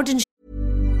 recording.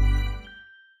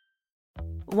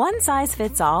 One size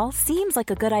fits all seems like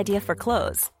a good idea for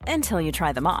clothes until you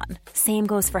try them on. Same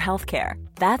goes for healthcare.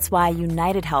 That's why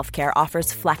United Healthcare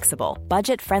offers flexible,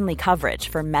 budget-friendly coverage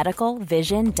for medical,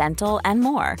 vision, dental, and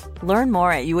more. Learn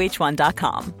more at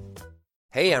uh1.com.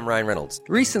 Hey, I'm Ryan Reynolds.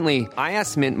 Recently, I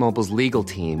asked Mint Mobile's legal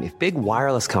team if big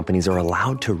wireless companies are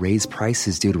allowed to raise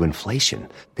prices due to inflation.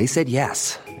 They said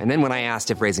yes. And then when I asked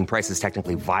if raising prices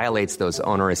technically violates those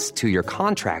onerous 2-year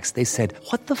contracts, they said,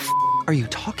 what the f*** are you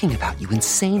talking about, you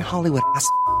insane Hollywood ass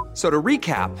f- So to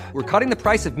recap, we're cutting the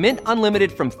price of Mint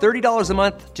Unlimited from $30 a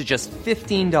month to just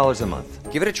 $15 a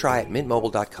month. Give it a try at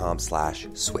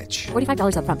mintmobile.com/switch.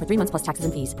 $45 up front for 3 months plus taxes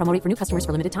and fees. Promo rate for new customers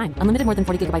for limited time. Unlimited more than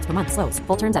 40 gigabytes per month. Slows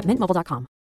full terms at mintmobile.com.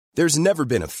 There's never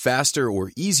been a faster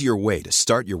or easier way to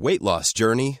start your weight loss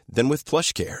journey than with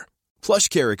PlushCare.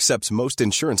 PlushCare accepts most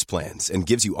insurance plans and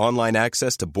gives you online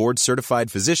access to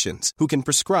board-certified physicians who can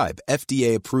prescribe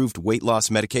FDA-approved weight loss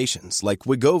medications like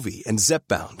Wegovy and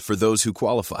Zepbound for those who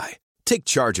qualify. Take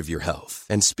charge of your health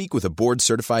and speak with a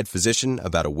board-certified physician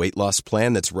about a weight loss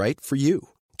plan that's right for you.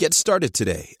 Get started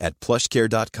today at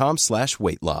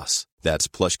plushcare.com/weight loss. That's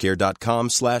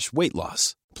plushcare.com/weight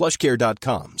loss.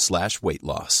 plushcare.com/weight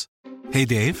loss. Hey,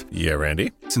 Dave. Yeah,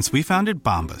 Randy. Since we founded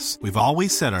Bombas, we've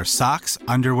always said our socks,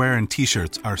 underwear, and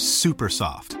T-shirts are super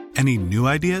soft. Any new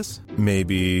ideas?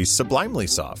 Maybe sublimely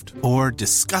soft. Or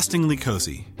disgustingly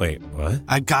cozy. Wait, what?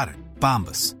 I got it.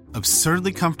 Bombas.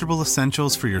 Absurdly comfortable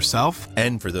essentials for yourself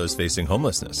and for those facing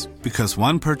homelessness. Because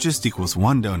one purchased equals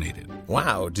one donated.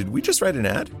 Wow, did we just write an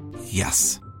ad?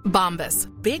 Yes. Bombas.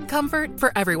 Big comfort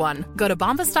for everyone. Go to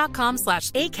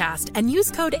bombas.com/ACAST and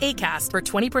use code ACAST for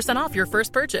 20% off your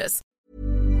first purchase.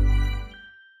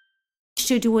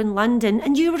 Studio in London,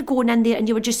 and you were going in there and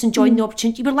you were just enjoying the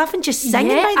opportunity. You were loving just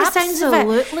singing by the sounds of it.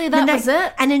 Absolutely, that was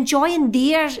it. And enjoying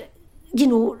their, you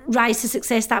know, rise to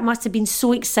success. That must have been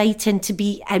so exciting to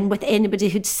be in with anybody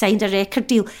who'd signed a record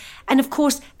deal. And of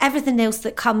course, everything else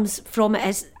that comes from it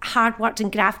is hard work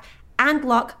and graft and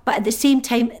luck, but at the same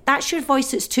time, that's your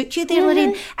voice that's took you there,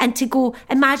 Lorraine. And to go,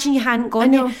 imagine you hadn't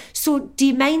gone there. So do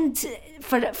you mind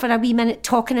for a wee minute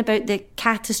talking about the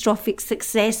catastrophic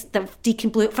success that Deacon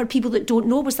Blue, for people that don't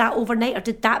know, was that overnight or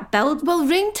did that build? Well,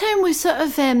 Raintown was sort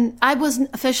of, I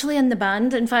wasn't officially in the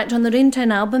band. In fact, on the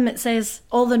Raintown album, it says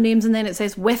all their names and then it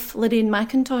says with Lorraine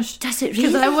McIntosh. Does it really?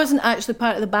 Because I wasn't actually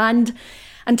part of the band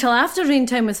until after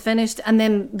Raintown was finished, and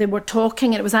then they were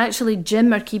talking, and it was actually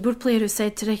Jim, our keyboard player, who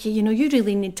said to Ricky, you know, you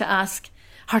really need to ask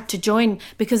her to join,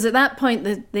 because at that point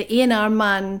the A&R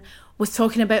man was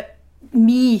talking about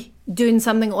me doing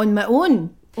something on my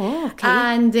own. Oh, okay.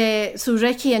 And so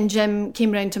Ricky and Jim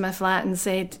came round to my flat and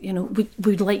said, you know,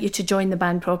 we'd like you to join the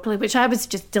band properly, which I was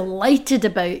just delighted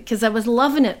about because I was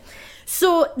loving it.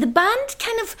 So the band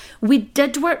we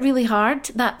did work really hard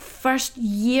that first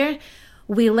year.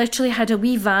 We literally had a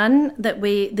wee van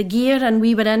the gear, and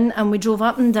we were in, and we drove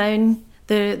up and down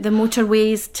the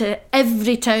motorways to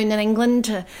every town in England,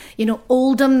 to, you know,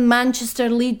 Oldham, Manchester,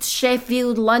 Leeds,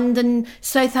 Sheffield, London,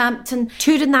 Southampton.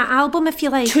 Touring that album, if you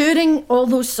like. Touring all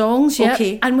those songs, yeah.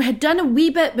 Okay. And we had done a wee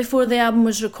bit before the album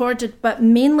was recorded, but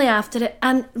mainly after it.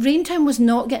 And Raintown was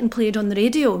not getting played on the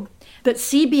radio. But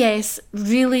CBS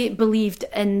really believed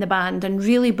in the band and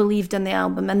really believed in the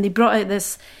album, and they brought out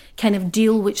this kind of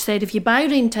deal which said if you buy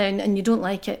Raintown and you don't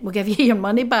like it, we'll give you your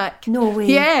money back. No way.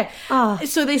 Yeah. Oh.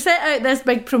 So they set out this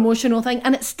big promotional thing,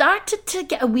 and it started to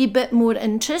get a wee bit more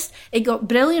interest. It got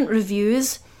brilliant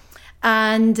reviews,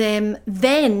 and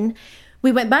then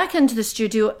we went back into the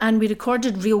studio and we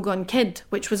recorded Real Gone Kid,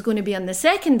 which was going to be on the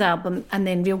second album, and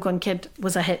then Real Gone Kid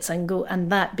was a hit single,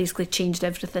 and that basically changed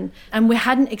everything. And we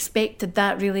hadn't expected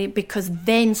that really, because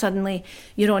then suddenly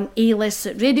you're on A-lists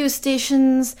at radio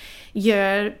stations,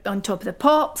 you're on Top of the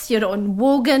Pops, you're on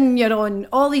Wogan, you're on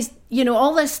all these, you know,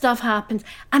 all this stuff happens.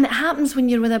 And it happens when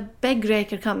you're with a big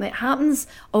record company. It happens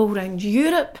all around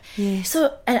Europe. Yes.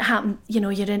 So it happened, you know,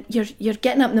 you're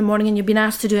getting up in the morning and you've been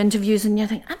asked to do interviews, and you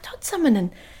think, I've done someone in,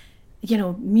 you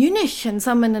know, Munich, and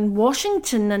someone in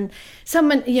Washington, and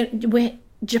someone, you know, with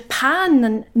Japan,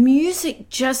 and music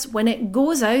just, when it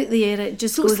goes out there, it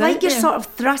just goes out there. So it's like you're sort of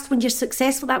thrust when you're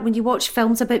successful, that when you watch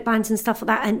films about bands and stuff like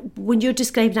that, and when you're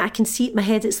describing it, I can see it in my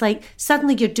head, it's like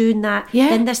suddenly you're doing that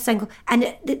in this single,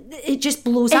 and it just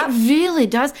blows up. It really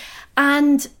does.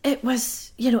 And it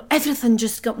was, you know, everything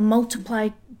just got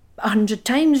multiplied 100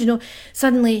 times, you know.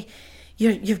 Suddenly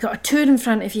you've got a tour in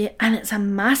front of you, and it's a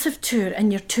massive tour,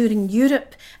 and you're touring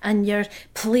Europe, and you're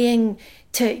playing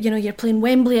to, you know, you're playing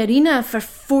Wembley Arena for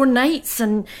 4 nights,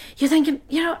 and you're thinking,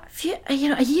 you know, a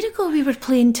year ago we were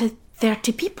playing to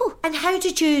 30 people. And how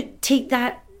did you take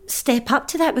that step up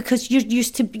to that? Because you're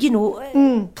used to, you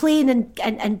know, playing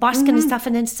and busking and stuff,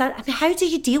 and then I mean, how do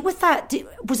you deal with that?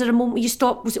 Was there a moment where you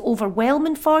stopped? Was it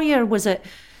overwhelming for you, or was it?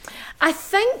 I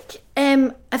think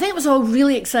it was all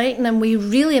really exciting, and we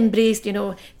really embraced, you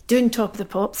know, doing Top of the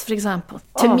Pops, for example.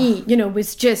 To me, you know,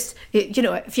 was just, you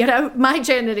know, if you're out my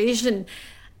generation,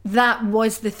 that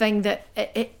was the thing that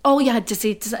all you had to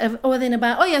say to then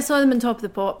about, oh yeah, I saw them on Top of the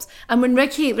Pops. And when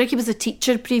Ricky was a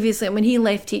teacher previously, and when he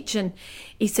left teaching,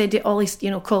 he said all his, you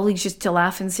know, colleagues used to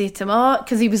laugh and say to him, oh,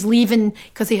 because he was leaving,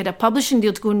 because he had a publishing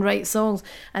deal to go and write songs,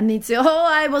 and they'd say, oh,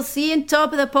 I will see you on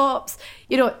Top of the Pops,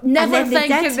 you know, never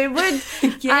thinking they would.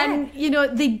 Yeah. And, you know,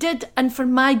 they did. And for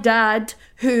my dad,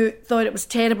 who thought it was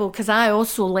terrible, because I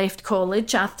also left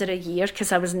college after a year,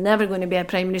 because I was never going to be a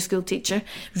primary school teacher,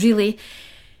 really.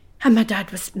 And my dad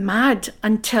was mad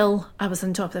until I was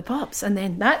on Top of the Pops. And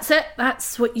then that's it.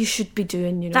 That's what you should be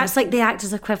doing, you know. That's like the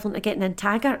actor's equivalent of getting in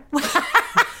Taggart.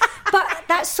 But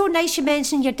that's so nice you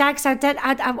mentioned your dad, because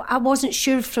I wasn't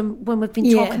sure from when we've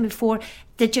been talking before.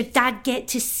 Did your dad get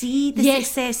to see the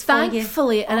success for you?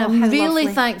 Thankfully, and I'm really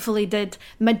thankfully did.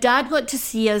 My dad got to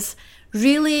see us.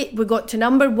 Really, we got to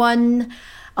 #1.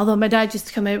 Although my dad used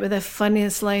to come out with the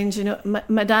funniest lines, you know.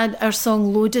 My dad, our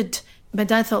song Loaded, my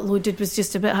dad thought Loaded was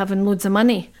just about having loads of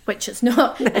money, which it's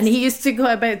not. And he used to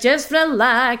go about, just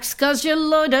relax, because you're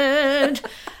loaded.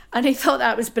 And he thought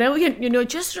that was brilliant, you know,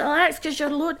 just relax, because you're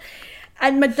loaded.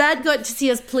 And my dad got to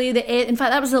see us play in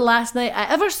fact, that was the last night I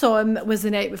ever saw him, was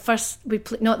the night we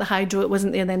played, not the Hydro, it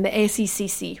wasn't there then, the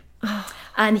SECC.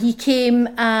 And he came,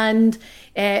 and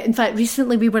in fact,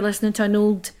 recently we were listening to an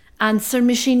old Answer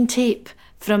Machine tape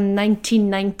from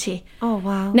 1990. Oh,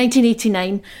 wow.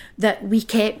 1989, that we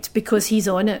kept because he's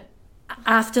on it.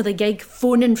 After the gig,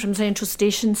 phoning from Central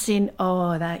Station saying,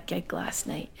 oh, that gig last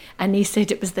night. And he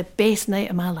said it was the best night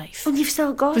of my life. And you've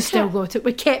still got it? We still got it.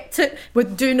 We kept it. We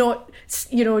do not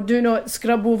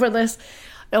scrub over this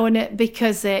on it,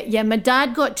 because, my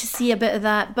dad got to see a bit of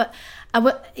that. But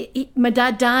my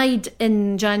dad died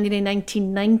in January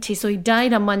 1990, so he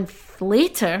died a month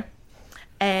later,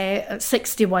 at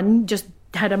 61, just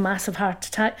had a massive heart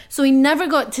attack. So he never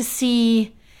got to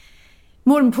see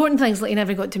more important things, like he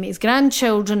never got to meet his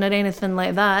grandchildren or anything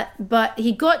like that, but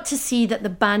he got to see that the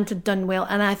band had done well,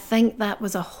 and I think that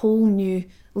was a whole new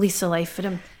lease of life for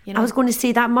him. You know? I was going to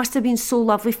say that must have been so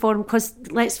lovely for him, because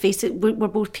let's face it, we're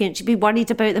both parents, you'd be worried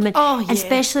about them, and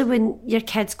especially when your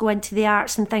kids go into the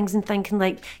arts and things and thinking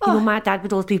like, you know, my dad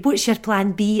would always be, what's your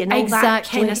plan B, and all that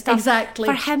kind of stuff. Exactly.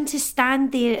 For him to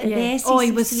stand there at the SECC, oh,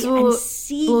 he was so and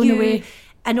see blown you away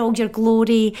in all your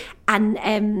glory,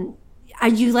 and are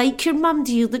you like your mum?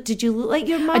 Did you look like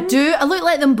your mum? I do. I look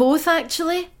like them both,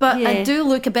 actually. But I do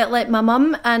look a bit like my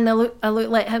mum, and I look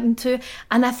like him too.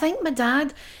 And I think my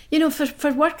dad, you know,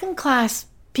 for working class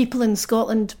people in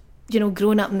Scotland, you know,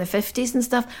 growing up in the 50s and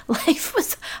stuff, life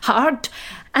was hard.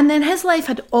 And then his life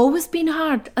had always been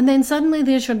hard. And then suddenly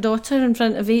there's your daughter in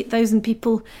front of 8,000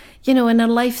 people, you know, and her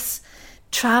life's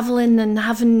travelling and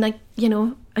having, like, you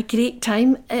know, a great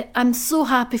time. I'm so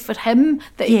happy for him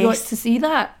that he got to see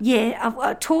that. Yeah,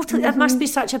 I totally. It must be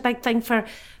such a big thing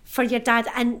for your dad.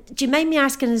 And do you mind me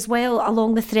asking as well,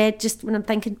 along the thread, just when I'm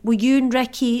thinking, were you and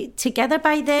Ricky together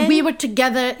by then? We were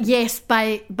together, yes,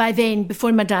 by then.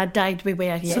 Before my dad died, we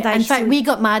were, yeah. So in fact, we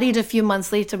got married a few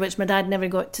months later, which my dad never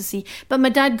got to see. But my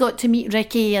dad got to meet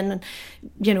Ricky, and,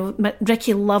 you know,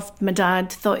 Ricky loved my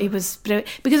dad, thought he was brilliant.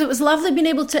 Because it was lovely being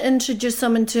able to introduce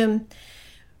someone to him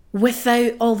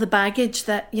without all the baggage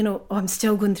that, you know, I'm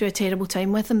still going through a terrible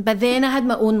time with him. But then I had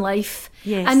my own life.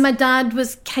 Yes. And my dad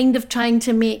was kind of trying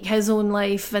to make his own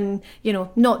life, and, you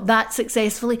know, not that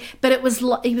successfully. But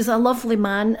he was a lovely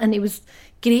man, and he was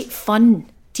great fun.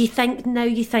 Do you think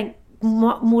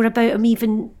more about him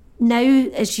even now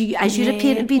as you're a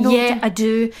parent being older? Yeah, I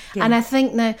do. Yeah. And I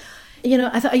think now, you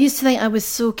know, I used to think I was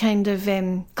so kind of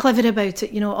clever about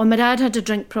it, you know. My dad had a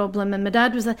drink problem, and my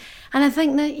dad was and I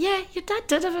think now, yeah, your dad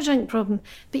did have a drink problem,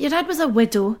 but your dad was a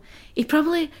widow. He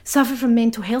probably suffered from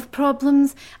mental health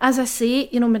problems. As I say,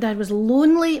 you know, my dad was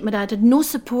lonely. My dad had no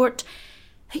support.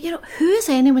 You know, who is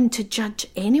anyone to judge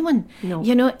anyone? No.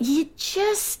 You know, he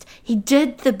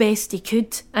did the best he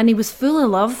could, and he was full of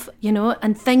love, you know,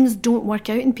 and things don't work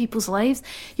out in people's lives.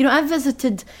 You know, I've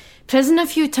visited prison a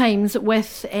few times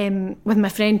with my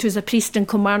friend who's a priest in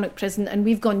Kilmarnock prison, and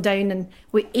we've gone down, and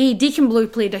Deacon Blue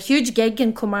played a huge gig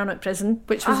in Kilmarnock prison,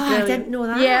 which was brilliant. I didn't know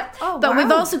that. Yeah, but wow.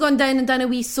 We've also gone down and done a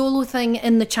wee solo thing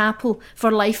in the chapel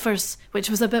for lifers, which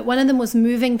was one of the most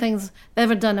moving things I've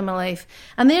ever done in my life.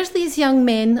 And there's these young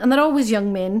men, and they're always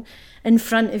young men, in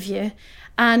front of you.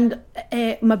 And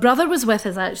my brother was with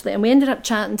us, actually, and we ended up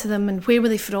chatting to them. And where were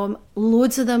they from?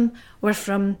 Loads of them were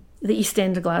from the East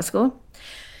End of Glasgow.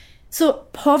 So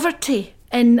poverty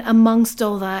in amongst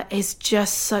all that is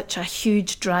just such a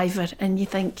huge driver. And you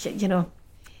think, you know,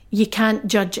 you can't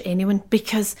judge anyone,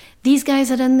 because these guys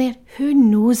are in there. Who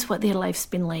knows what their life's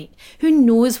been like? Who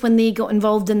knows when they got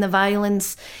involved in the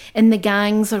violence, in the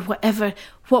gangs or whatever,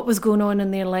 what was going on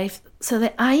in their life? So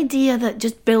the idea that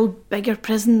just build bigger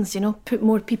prisons, you know, put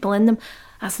more people in them,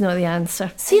 that's not the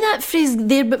answer. See that phrase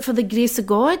there, but for the grace of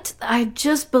God? I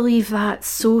just believe that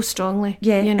so strongly.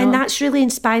 Yeah, you know? And that's really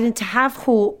inspiring to have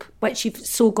hope, which you've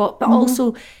so got, but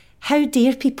also, how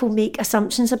dare people make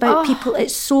assumptions about people?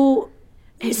 It's so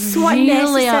really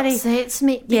unnecessary. Upsets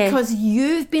me, because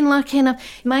you've been lucky enough.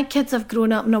 My kids have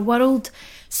grown up in a world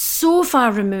so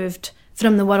far removed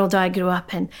from the world I grew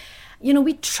up in. You know,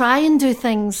 we try and do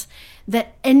things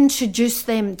that introduce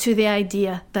them to the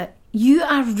idea that you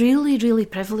are really, really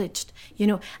privileged, you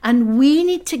know, and we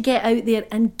need to get out there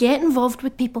and get involved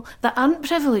with people that aren't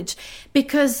privileged,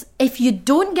 because if you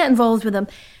don't get involved with them,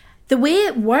 the way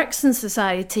it works in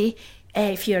society,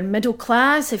 if you're middle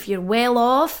class, if you're well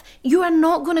off, you are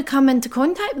not going to come into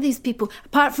contact with these people,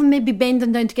 apart from maybe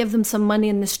bending down to give them some money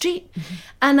in the street. Mm-hmm.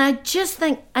 And I just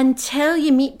think until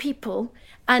you meet people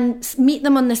and meet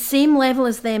them on the same level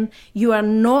as them, you are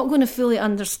not going to fully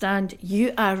understand.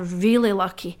 You are really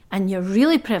lucky and you're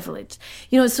really privileged.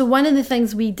 You know, so one of the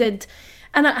things we did,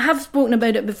 and I have spoken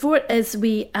about it before, is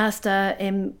we asked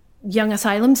a young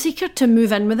asylum seeker to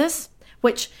move in with us,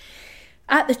 which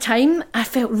at the time I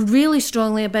felt really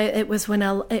strongly about. It was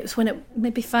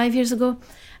maybe 5 years ago,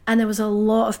 and there was a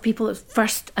lot of people that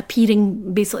first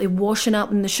appearing, basically washing up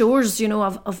on the shores, you know,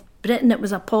 of Britain. It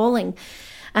was appalling.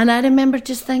 And I remember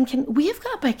just thinking, we've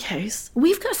got a big house,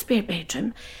 we've got a spare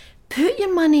bedroom, put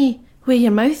your money where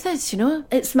your mouth is, you know.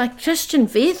 It's my Christian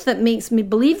faith that makes me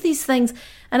believe these things.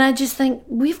 And I just think,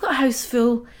 we've got a house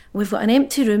full, we've got an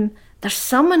empty room, there's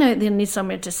someone out there who needs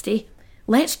somewhere to stay.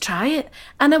 Let's try it.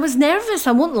 And I was nervous,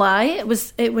 I won't lie. It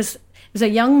was a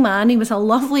young man, he was a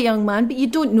lovely young man, but you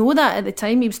don't know that at the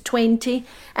time. He was 20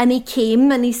 and he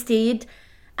came and he stayed.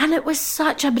 And it was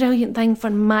such a brilliant thing for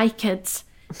my kids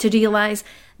to realise,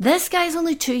 this guy's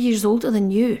only 2 years older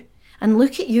than you. And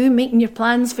look at you making your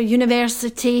plans for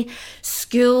university,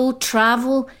 school,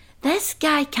 travel. This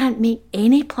guy can't make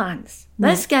any plans. No.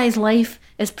 This guy's life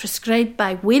is prescribed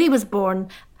by where he was born.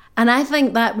 And I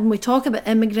think that when we talk about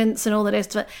immigrants and all the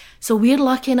rest of it, so we're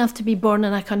lucky enough to be born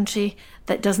in a country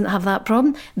that doesn't have that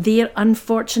problem. They're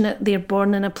unfortunate they're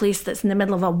born in a place that's in the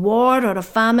middle of a war or a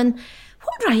famine.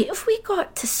 What right have we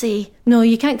got to say, no,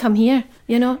 you can't come here?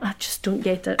 You know, I just don't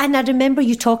get it. And I remember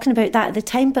you talking about that at the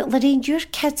time, but Lorraine, your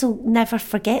kids will never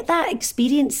forget that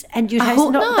experience in your house.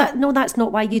 Hope not. No, that's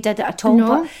not why you did it at all. No.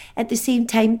 But at the same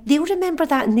time, they'll remember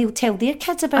that and they'll tell their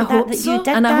kids about that you did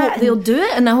that. And I hope they'll do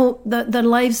it, and I hope that their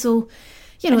lives will,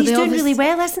 you know. And he's doing really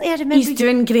well, isn't he? I remember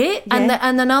doing great. Yeah.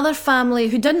 And another family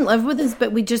who didn't live with us,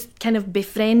 but we just kind of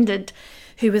befriended,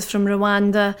 who was from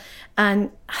Rwanda,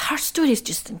 and her story is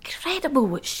just incredible,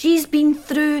 what she's been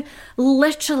through,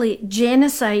 literally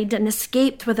genocide, and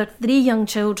escaped with her 3 young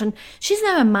children. She's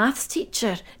now a maths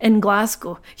teacher in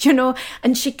Glasgow, you know,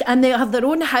 and they have their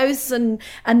own house, and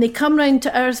they come round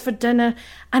to ours for dinner,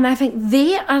 and I think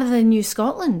they are the new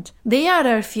Scotland. They are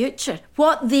our future.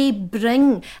 What they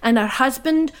bring, and her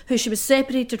husband, who she was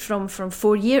separated from for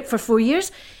 4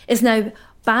 years, is now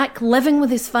back living with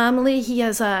his family. He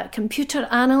is a computer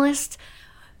analyst.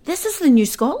 This is the new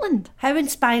Scotland. How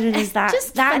inspiring is that?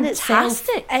 Just that fantastic.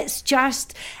 in itself, it's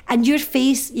just, and your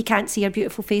face, you can't see her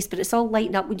beautiful face, but it's all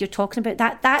lighting up when you're talking about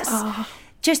that. That's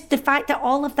just the fact that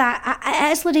all of that,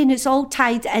 it is, Lorraine, it's all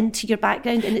tied into your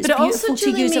background, and it's but beautiful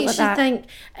also, to use it like that. But it also,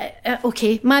 Julie, makes you think,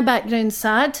 okay, my background's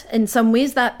sad in some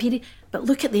ways, that period, but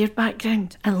look at their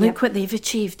background and look what they've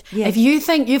achieved. Yep. If you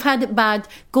think you've had it bad,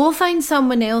 go find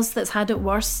someone else that's had it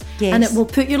worse, and it will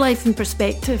put your life in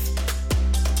perspective.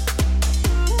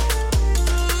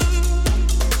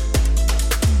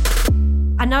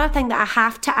 Another thing that I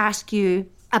have to ask you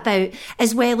about,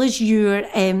 as well as your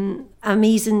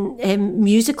amazing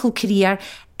musical career,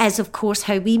 is of course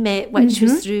how we met, which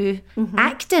was through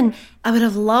acting. I would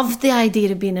have loved the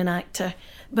idea of being an actor,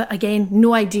 but again,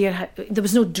 no idea how. There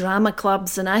was no drama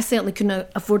clubs, and I certainly couldn't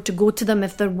afford to go to them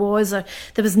if there was, or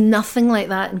there was nothing like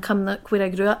that in Cumnock where I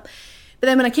grew up. But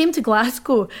then when I came to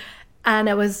Glasgow and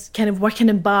I was kind of working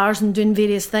in bars and doing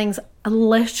various things, I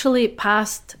literally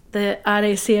passed the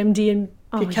RSAMD in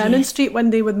Buchanan Street one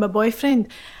day with my boyfriend,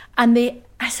 and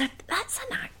I said, that's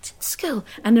an acting school.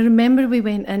 And I remember we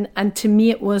went in, and to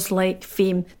me it was like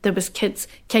fame. There was kids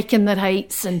kicking their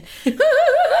heights and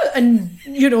and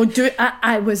you know,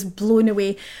 I was blown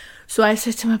away. So I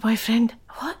said to my boyfriend,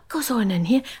 what goes on in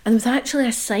here? And there was actually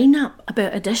a sign up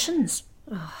about auditions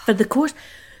for the course.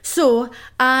 So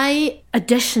I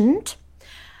auditioned.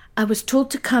 I was told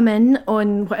to come in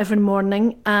on whatever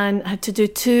morning, and I had to do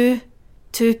two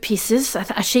pieces,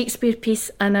 a Shakespeare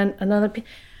piece and another piece.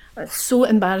 It's so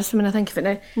embarrassing when I think of it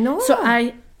now. No. So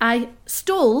I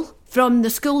stole from the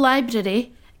school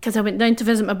library, because I went down to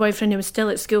visit my boyfriend who was still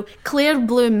at school, Claire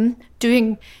Bloom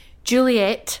doing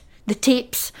Juliet, the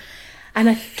tapes. And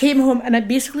I came home and I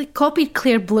basically copied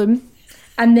Claire Bloom.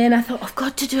 And then I thought, I've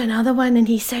got to do another one. And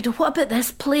he said, oh, what about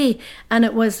this play? And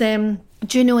it was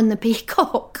Juno and the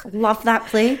Peacock. Love that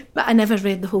play. But I never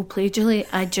read the whole play, Julie.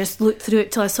 I just looked through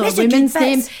it till I saw a woman's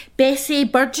name. Bessie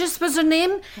Burgess was her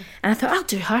name. And I thought, I'll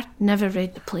do her. Never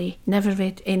read the play. Never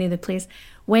read any of the plays.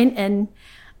 Went in,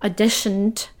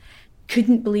 auditioned,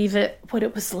 couldn't believe it, what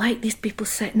it was like. These people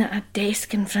sitting at a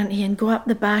desk in front of you and go up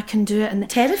the back and do it. And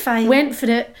terrifying. Went for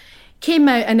it. Came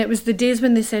out, and it was the days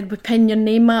when they said, we pin your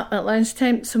name up at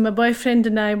lunchtime. So my boyfriend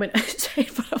and I went outside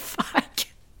for a fag.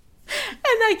 And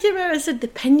I came out and I said, they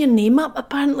pin your name up,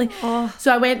 apparently. Oh.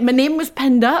 So I went, my name was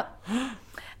pinned up.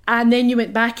 And then you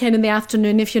went back in the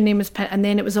afternoon if your name was pinned. And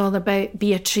then it was all about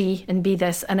be a tree and be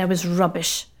this. And I was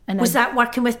rubbish. And was that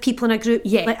working with people in a group?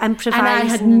 Yeah. Like improvising? And I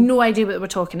had no idea what they were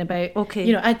talking about. Okay.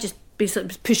 You know, I just basically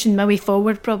was pushing my way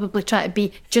forward, probably trying to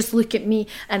be, just look at me,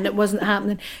 and it wasn't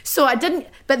happening. So I didn't,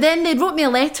 but then they wrote me a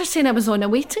letter saying I was on a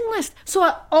waiting list. So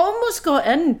I almost got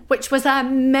in, which was a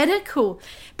miracle.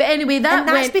 But anyway,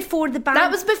 that's before the band? That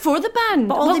was before the band.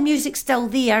 But all the music's still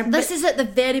there. This is at the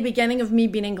very beginning of me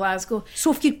being in Glasgow.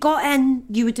 So if you got in,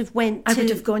 you would have went to... I would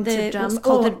have gone to drama. What's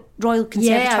called the Royal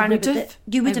Conservatoire. Yeah, I would have.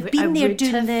 You would have been there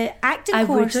doing the acting course.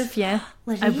 I would have, yeah.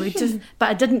 I would have, but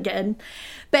I didn't get in.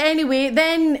 But anyway,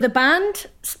 then the band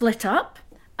split up.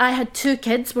 I had 2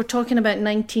 kids. We're talking about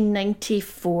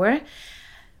 1994.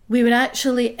 We were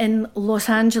actually in Los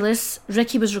Angeles.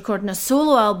 Ricky was recording a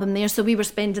solo album there, so we were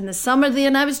spending the summer there,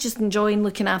 and I was just enjoying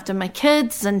looking after my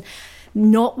kids and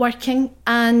not working.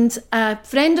 And a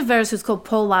friend of ours who's called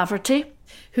Paul Laverty,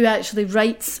 who actually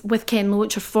writes with Ken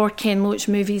Loach or for Ken Loach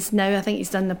movies now. I think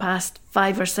he's done the past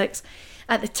 5 or 6.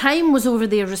 At the time was over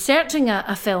there researching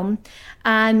a film,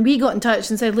 and we got in touch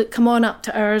and said, look, come on up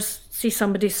to ours, see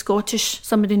somebody Scottish,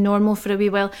 somebody normal for a wee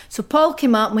while. So Paul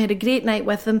came up and we had a great night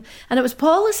with him, and it was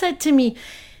Paul who said to me,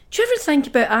 do you ever think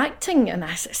about acting? And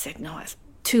I said, no, it's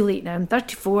too late now, I'm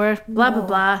 34, blah, blah,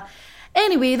 blah.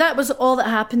 Anyway, that was all that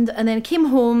happened, and then I came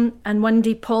home, and one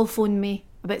day Paul phoned me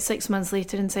about 6 months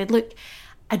later and said, look,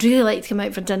 I'd really like to come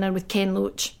out for dinner with Ken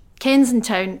Loach. Ken's in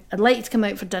town, I'd like to come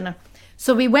out for dinner.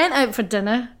 So we went out for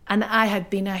dinner, and I had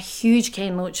been a huge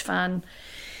Ken Loach fan.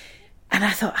 And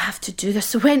I thought, I have to do this.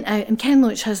 So went out, and Ken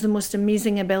Loach has the most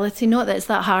amazing ability. Not that it's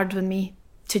that hard with me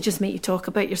to just make you talk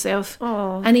about yourself.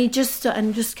 Oh. And he just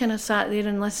kind of sat there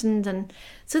and listened, and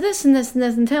so this and this and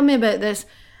this, and tell me about this.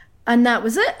 And that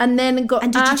was it. And then got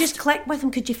And did asked, you just click with him?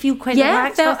 Could you feel quite yeah,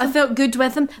 relaxed with him? I felt good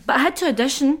with him. But I had to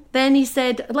audition. Then he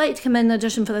said, I'd like to come in and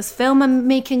audition for this film I'm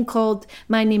making called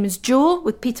My Name is Joe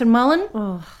with Peter Mullen.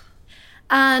 Oh.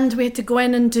 And we had to go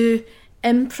in and do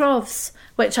improvs,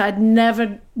 which I'd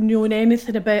never known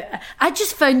anything about. I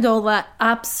just found all that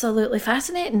absolutely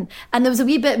fascinating. And there was a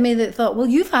wee bit of me that thought, well,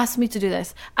 you've asked me to do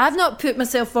this. I've not put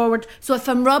myself forward, so if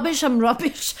I'm rubbish, I'm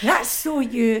rubbish. That's so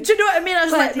you. Do you know what I mean? I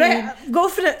was like, right, go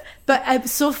for it. But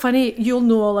it's so funny, you'll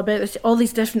know all about this, all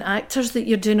these different actors that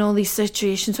you're doing all these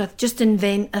situations with. Just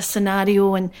invent a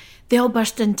scenario and they all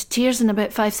burst into tears in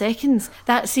about 5 seconds.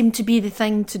 That seemed to be the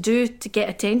thing to do to get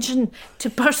attention, to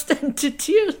burst into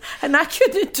tears. And I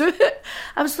couldn't do it.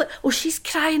 I was like, oh, she's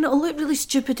crying. It'll look really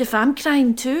stupid if I'm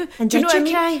crying too. And do you did know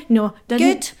you what I mean? cry? No, didn't.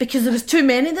 Good. Because there was too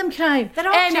many of them crying. They're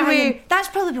all crying. That's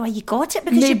probably why you got it,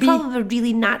 because Maybe. you probably were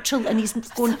really natural and he's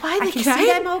going, Why are I they can crying? see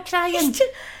them all crying.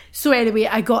 So anyway,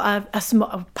 I got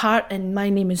a part in My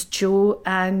Name is Joe,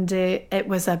 and it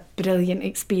was a brilliant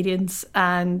experience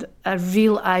and a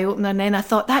real eye-opener. And then I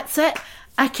thought, that's it,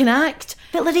 I can act.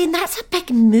 But Lorraine, that's a big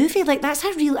movie. Like, that's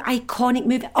a real iconic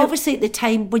movie. Obviously, at the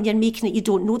time when you're making it, you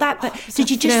don't know that. But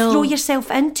did you just throw yourself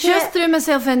into it? Just threw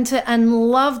myself into it and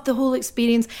loved the whole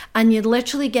experience. And you'd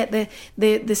literally get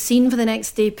the scene for the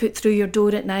next day put through your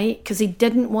door at night because he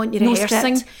didn't want you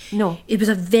rehearsing. Script. No. It was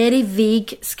a very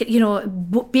vague,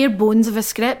 bare bones of a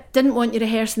script. Didn't want you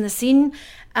rehearsing the scene.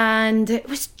 And it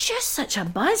was just such a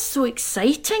buzz, so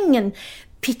exciting. And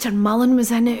Peter Mullen was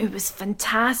in it, it was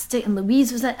fantastic, and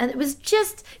Louise was in it, and it was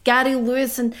just Gary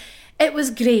Lewis, and it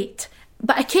was great.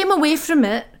 But I came away from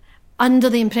it under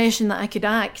the impression that I could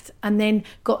act, and then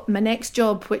got my next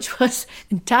job, which was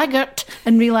in Taggart,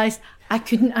 and realised I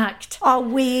couldn't act. Oh,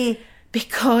 way.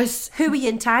 Because... Who were you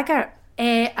in Taggart?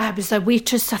 I was a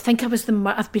waitress. I think I was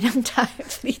I've been in Taggart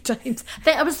 3 times. I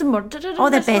think I was the murderer.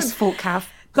 All the best folk have.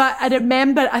 But I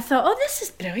remember, I thought, oh, this is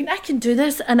brilliant, I can do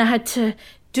this. And I had to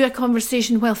do a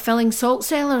conversation while filling salt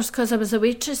cellars because I was a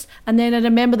waitress. And then I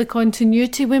remember the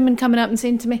continuity woman coming up and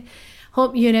saying to me,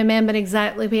 hope you remember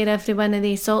exactly where every one of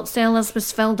these salt cellars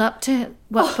was filled up to, at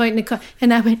what point in the...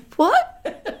 And I went, what? What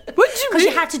do you mean? Because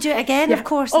you had to do it again, of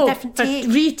course, a different take.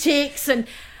 Retakes and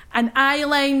eye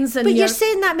lines. And but you're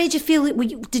saying that made you feel,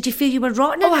 did you feel you were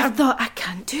rotten in it? I thought, I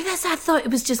can't do this. I thought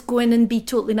it was just go in and be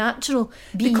totally natural.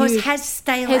 Because his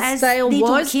style they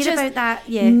don't care about that.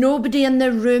 Yeah. Nobody in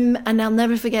the room, and I'll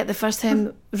never forget the first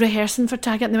time rehearsing for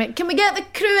Taggart, and they went, can we get the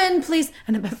crew in, please?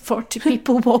 And about 40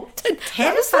 people walked in.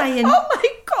 Terrifying. Like, oh my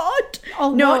God.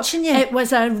 All watching you. It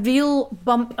was a real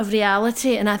bump of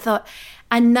reality, and I thought...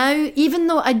 And now, even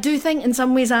though I do think in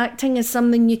some ways acting is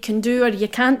something you can do or you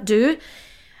can't do,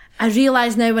 I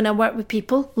realise now when I work with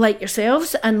people like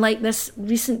yourselves and like this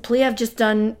recent play I've just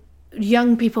done,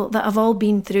 young people that have all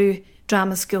been through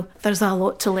drama school, there's a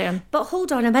lot to learn. But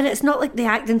hold on a minute, it's not like the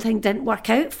acting thing didn't work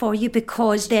out for you,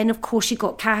 because then of course you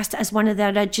got cast as one of the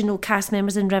original cast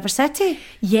members in River City.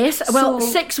 Yes, well,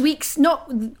 6 weeks,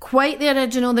 not quite the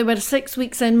original, they were 6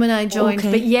 weeks in when I joined.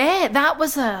 Okay. But yeah, that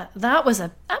was a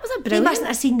brilliant... You mustn't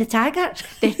have seen the Taggart.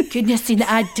 They couldn't have seen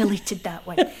it, I deleted that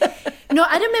one. No,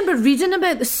 I remember reading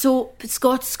about the soap,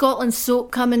 Scotland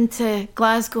soap coming to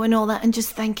Glasgow and all that, and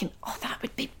just thinking, oh, that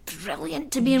would be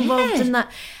brilliant to be involved in that.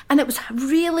 And it was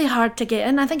really hard to get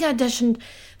in. I think I auditioned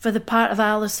for the part of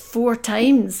Alice 4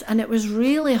 times, and it was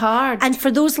really hard. And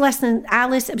for those listening,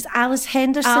 it was Alice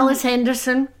Henderson. Alice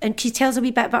Henderson. And can you tell us a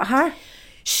wee bit about her?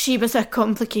 She was a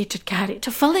complicated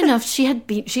character. Funnily enough, she had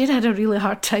had a really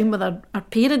hard time with her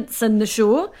parents in the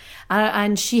show,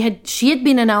 and she had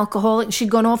been an alcoholic. And she'd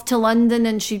gone off to London,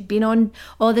 and she'd been on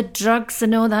all the drugs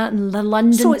and all that in the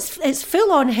London. So it's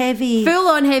full on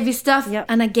heavy stuff. Yep.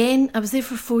 And again, I was there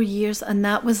for 4 years, and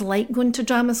that was like going to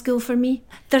drama school for me.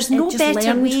 There's no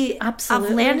better way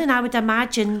of learning, I would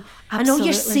imagine. Absolutely. I know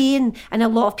you're saying, and a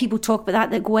lot of people talk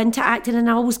about that go into acting, and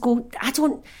I always go,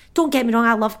 don't get me wrong,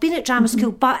 I love being at drama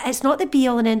school, but it's not the be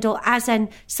all and end all, as in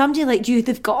somebody like you,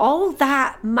 they've got all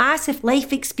that massive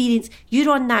life experience,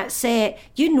 you're on that set,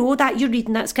 you know that, you're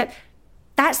reading that script.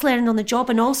 That's learning on the job.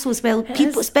 And also as well,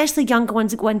 people, especially younger ones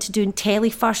that go into doing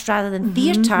telly first rather than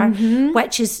theatre,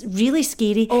 which is really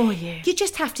scary. Oh yeah. You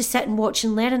just have to sit and watch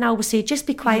and learn. And I always say, just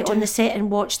be quiet on the set and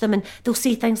watch them, and they'll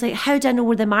say things like, how do I know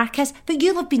where the mark is? But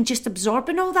you'll have been just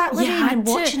absorbing all that, Lorraine, and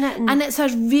watching it. And it's a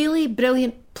really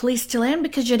brilliant place to learn,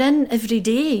 because you're in every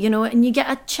day, and you get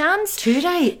a chance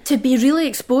to be really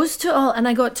exposed to it all. And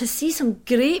I got to see some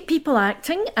great people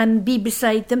acting and be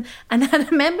beside them. And I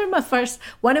remember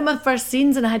one of my first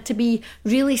scenes, and I had to be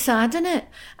really sad in it,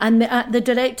 and the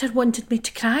director wanted me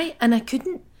to cry, and I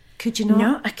couldn't. Could you not?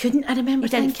 No, I couldn't. I remember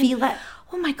you didn't thinking, feel it.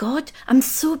 oh my God, I'm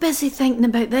so busy thinking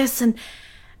about this, and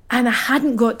I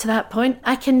hadn't got to that point.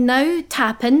 I can now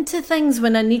tap into things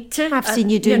when I need to. I've seen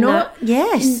you doing that.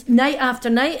 Yes. Night after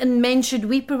night, and men should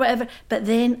weep or whatever. But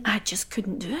then I just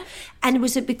couldn't do it. And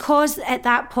was it because at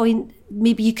that point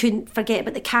maybe you couldn't forget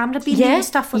about the camera being there and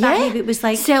stuff like that? Maybe it was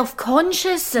like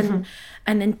self-conscious and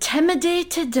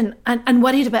intimidated and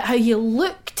worried about how you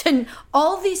looked and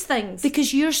all these things.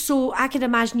 Because you're so, I can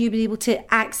imagine you being able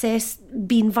to access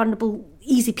being vulnerable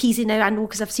easy peasy now. I know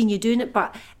because I've seen you doing it,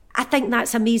 but I think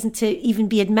that's amazing to even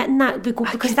be admitting that,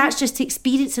 because that's just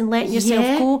experience and letting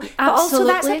yourself go. But also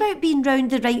that's about being round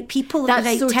the right people at the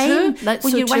right time.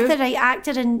 When you're with the right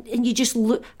actor and you just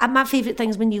look. And my favourite thing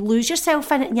is when you lose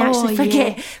yourself in it and you actually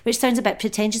forget, which sounds a bit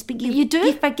pretentious, but you do.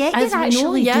 You forget you're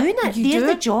actually doing it. They're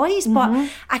the joys. But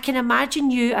I can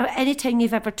imagine you, anytime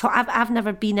you've ever talked, I've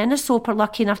never been in a soap or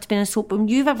lucky enough to be in a soap, but when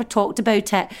you've ever talked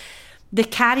about it, the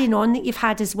carrying on that you've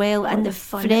had as well, and the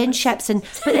friendships,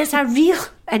 but it's a real,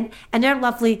 and our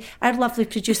lovely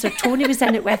producer Tony was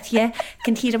in it with you.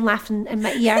 Can hear him laughing in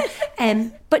my ear.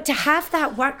 But to have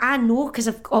that work, I know because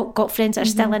I've got friends that are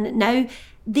still in it now.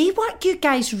 They work you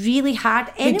guys really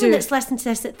hard. Anyone that's listening to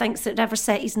this that thinks that River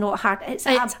City's not hard, it's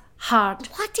hard,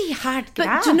 bloody hard graft.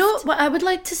 But do you know what I would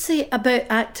like to say about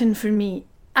acting for me?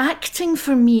 Acting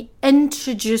for me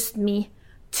introduced me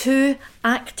to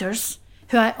actors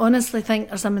who I honestly think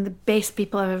are some of the best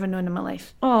people I've ever known in my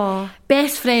life. Oh,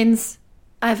 best friends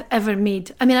I've ever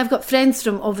made. I mean, I've got friends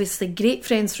from, obviously, great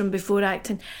friends from before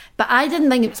acting, but I didn't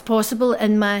think it was possible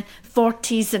in my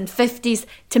 40s and 50s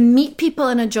to meet people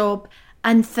in a job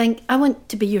and think, I want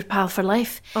to be your pal for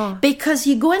life. Oh. Because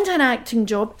you go into an acting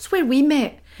job, it's where we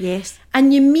met. Yes.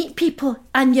 And you meet people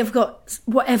and you've got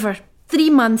whatever, 3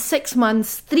 months, 6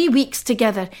 months, 3 weeks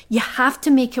together. You have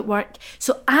to make it work.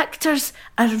 So actors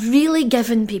are really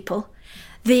giving people.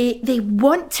 They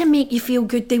want to make you feel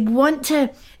good. They want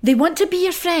to be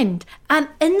your friend. And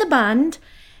in the band,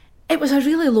 it was a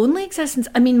really lonely existence.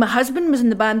 I mean, my husband was in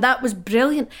the band. That was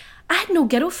brilliant. I had no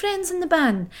girlfriends in the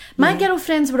band. My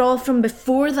girlfriends were all from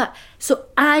before that. So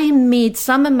I made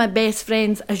some of my best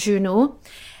friends, as you know,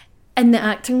 in the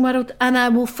acting world, and I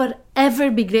will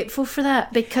forever be grateful for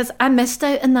that, because I missed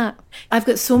out on that. I've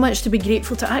got so much to be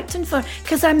grateful to acting for,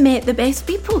 because I met the best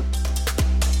people.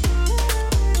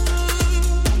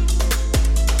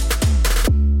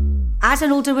 As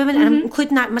an older woman, and I'm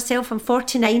including that myself, I'm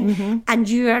 49, and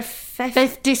you are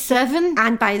 57.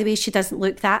 And by the way, she doesn't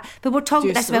look that. But we're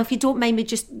talking about this, well, if you don't mind me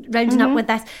just rounding up with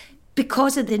this,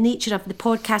 because of the nature of the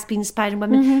podcast being Inspiring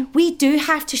Women, we do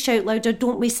have to shout louder,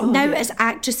 don't we? As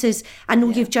actresses, I know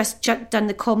you've just done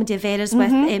the Comedy of Errors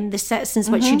with The Citizens,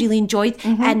 which you really enjoyed.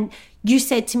 And you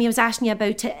said to me, I was asking you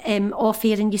about it off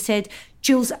air, and you said,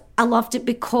 Jules, I loved it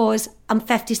because I'm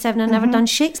 57, I've never done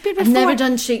Shakespeare before. I've never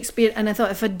done Shakespeare, and I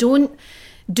thought, if I don't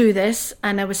do this,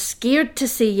 and I was scared to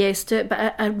say yes to it,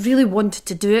 but I really wanted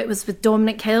to do it. It was with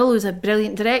Dominic Hill, who's a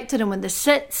brilliant director, and with the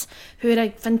Sits, who are a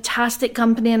fantastic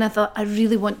company, and I thought, I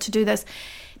really want to do this.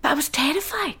 But I was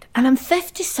terrified, and I'm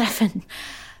 57,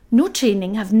 no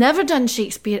training, I've never done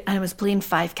Shakespeare, and I was playing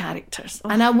 5 characters.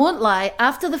 And I won't lie,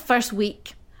 after the first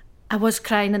week, I was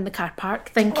crying in the car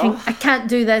park, thinking, I can't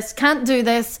do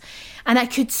this. And I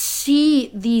could see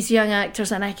these young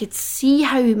actors, and I could see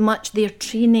how much their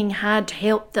training had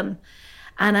helped them.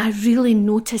 And I really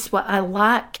noticed what I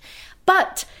lack.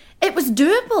 But it was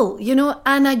doable, you know,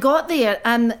 and I got there,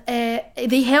 and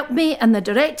they helped me, and the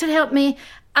director helped me,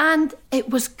 and it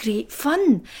was great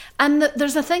fun. And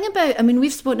there's a thing about, I mean,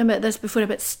 we've spoken about this before,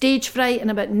 about stage fright and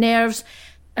about nerves.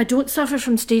 I don't suffer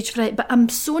from stage fright, but I'm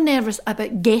so nervous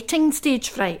about getting stage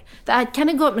fright that I kind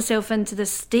of got myself into this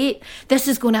state. This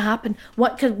is going to happen.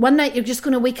 Cause one night you're just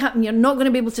going to wake up and you're not going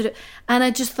to be able to do it. And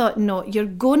I just thought, no, you're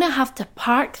going to have to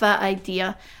park that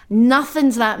idea.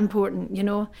 Nothing's that important, you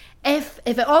know. If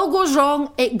it all goes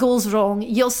wrong, it goes wrong.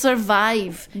 You'll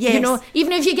survive. Yes. You know,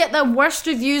 even if you get the worst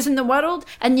reviews in the world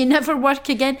and you never work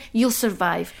again, you'll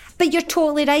survive. But you're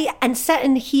totally right. And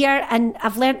sitting here, and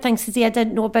I've learnt things today I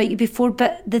didn't know about you before,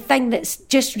 but the thing that's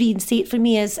just reinstated for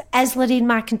me is Lorraine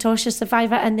McIntosh a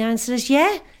survivor? And the answer is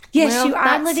yeah. Yes, well, you are,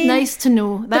 that's Lorraine. Nice to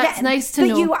know. That's nice to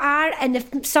know. But you are, and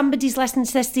if somebody's listening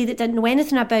to this today that didn't know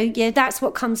anything about you, that's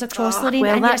what comes across, Lorraine,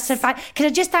 and you're surviving. Can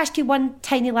I just ask you one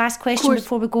tiny last question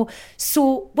before we go?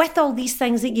 So, with all these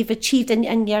things that you've achieved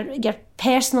in your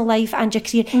personal life and your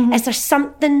career, is there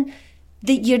something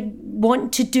that you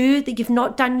want to do that you've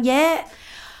not done yet?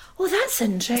 Well, that's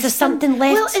interesting. Is there something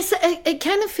left? Well, it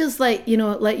kind of feels like, you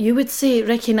know, like you would say,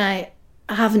 Ricky and I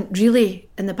haven't really,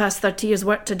 in the past 30 years,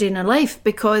 worked a day in our life,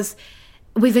 because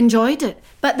we've enjoyed it.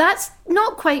 But that's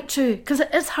not quite true, because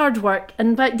it is hard work.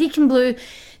 And Black Deacon Blue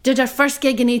did our first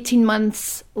gig in 18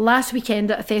 months last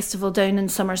weekend at a festival down in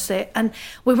Somerset, and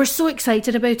we were so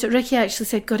excited about it. Ricky actually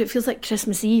said, God, it feels like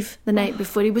Christmas Eve the night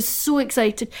before. He was so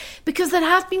excited, because there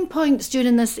have been points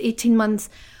during this 18 months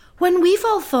when we've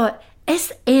all thought,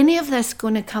 is any of this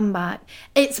going to come back?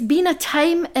 It's been a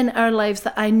time in our lives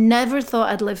that I never thought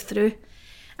I'd live through.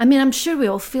 I mean, I'm sure we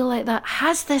all feel like that.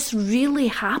 Has this really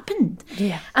happened?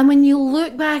 Yeah. And when you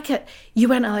look back at, you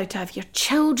weren't allowed to have your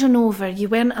children over, you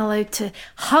weren't allowed to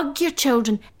hug your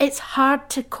children, it's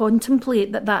hard to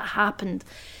contemplate that that happened.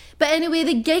 But anyway,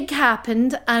 the gig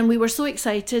happened and we were so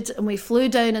excited, and we flew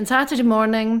down on Saturday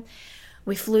morning.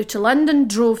 We flew to London,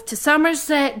 drove to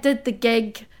Somerset, did the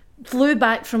gig, flew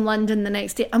back from London the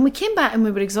next day, and we came back and we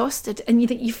were exhausted. And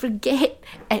you forget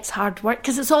it's hard work,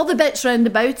 because it's all the bits round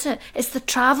about it. It's the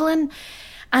travelling,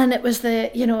 and it was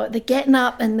the getting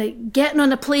up and the getting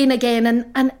on a plane again,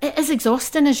 and it is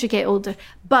exhausting as you get older.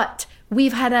 But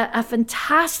we've had a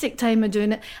fantastic time of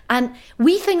doing it, and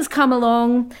wee things come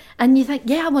along and you think,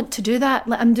 yeah, I want to do that.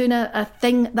 Like, I'm doing a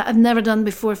thing that I've never done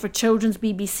before for Children's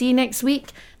BBC next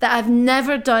week that I've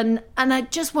never done, and I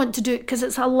just want to do it because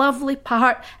it's a lovely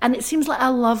part and it seems like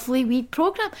a lovely wee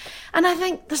programme. And I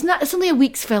think it's only a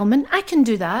week's filming, I can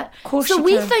do that. Of course. So you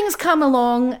wee can. things come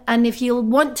along, and if you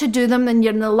want to do them and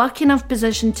you're in a lucky enough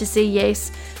position to say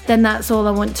yes, then that's all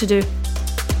I want to do.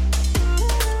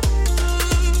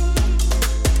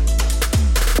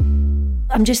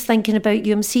 I'm just thinking about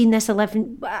you. I'm seeing this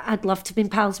 11... I'd love to have been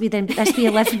pals with them, but this wee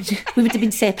 11... we would have been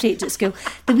separated at school.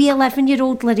 The wee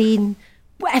 11-year-old Lorraine,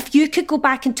 if you could go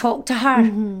back and talk to her,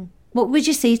 what would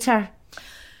you say to her?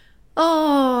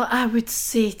 Oh, I would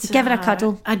say to Give her a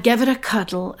cuddle. I'd give her a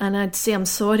cuddle, and I'd say, I'm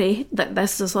sorry that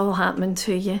this is all happening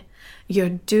to you. You're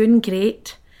doing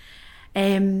great.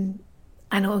 And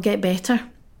it'll get better.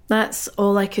 That's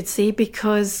all I could say,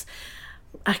 because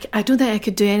I don't think I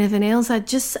could do anything else. I'd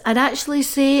actually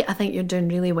say, I think you're doing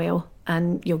really well,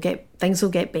 and things will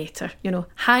get better.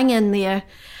 Hang in there,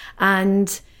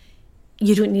 and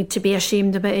you don't need to be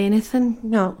ashamed about anything.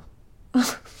 No.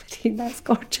 Oh, that's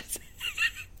gorgeous.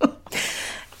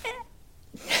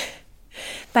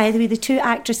 By the way, the two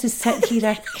actresses sitting here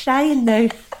are crying now.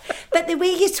 But the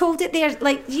way you told it there,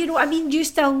 like, you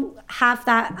still have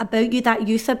that about you, that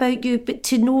youth about you, but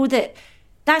to know that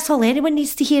that's all anyone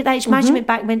needs to hear. That imagine it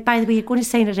back when, by the way, you're going to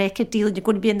sign a record deal and you're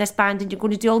going to be in this band and you're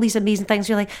going to do all these amazing things.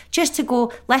 You're like, just to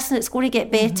go, listen, it's going to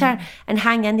get better, and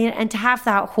hang in there, and to have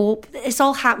that hope. It's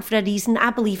all happened for a reason.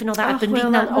 I believe in all that. I've been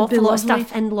reading an awful lot of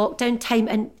stuff in lockdown time,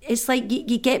 and it's like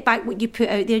you get back what you put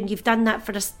out there, and you've done that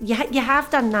for us. You have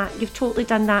done that. You've totally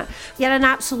done that. You're an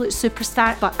absolute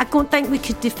superstar. But I don't think we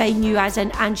could define you as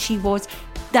in, and she was.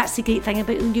 That's the great thing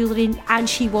about you, Lorraine. And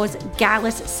she was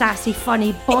gallus, sassy,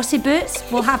 funny, bossy boots.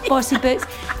 We'll have bossy boots.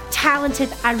 Talented,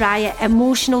 a riot,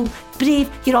 emotional,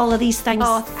 brave. You're all of these things.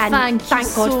 Oh, and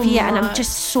thank God for you. much. And I'm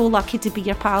just so lucky to be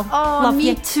your pal. Oh, Love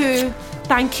me you. too.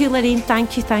 Thank you, Lorraine.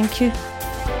 Thank you.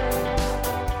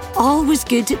 Always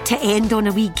good to end on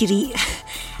a wee greet.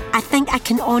 I think I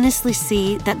can honestly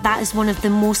say that is one of the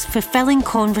most fulfilling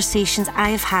conversations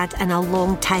I have had in a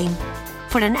long time.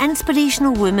 For an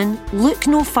inspirational woman, look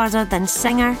no further than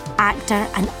singer, actor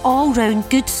and all-round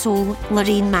good soul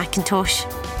Lorraine McIntosh.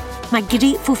 My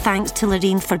grateful thanks to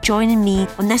Lorraine for joining me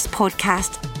on this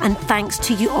podcast, and thanks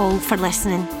to you all for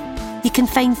listening. You can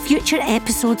find future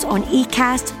episodes on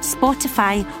Acast,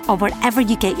 Spotify or wherever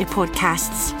you get your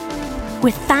podcasts.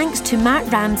 With thanks to Matt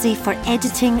Ramsey for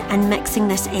editing and mixing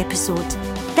this episode.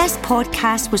 This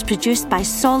podcast was produced by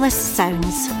Solace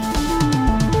Sounds.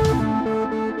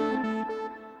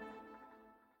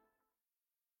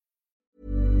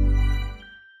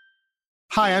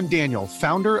 Hi, I'm Daniel,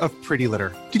 founder of Pretty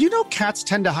Litter. Did you know cats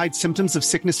tend to hide symptoms of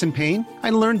sickness and pain? I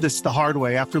learned this the hard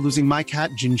way after losing my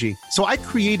cat, Gingy. So I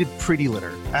created Pretty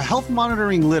Litter, a health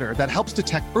monitoring litter that helps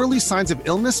detect early signs of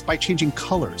illness by changing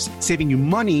colors, saving you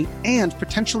money and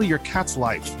potentially your cat's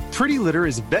life. Pretty Litter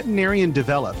is veterinarian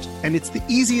developed, and it's the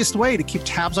easiest way to keep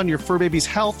tabs on your fur baby's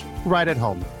health right at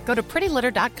home. Go to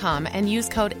prettylitter.com and use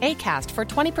code ACAST for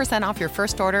 20% off your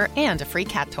first order and a free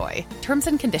cat toy. Terms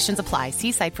and conditions apply.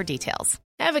 See site for details.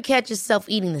 Ever catch yourself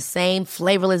eating the same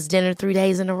flavorless dinner 3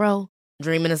 days in a row?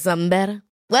 Dreaming of something better?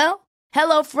 Well,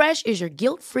 HelloFresh is your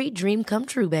guilt-free dream come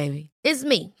true, baby. It's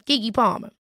me, Keke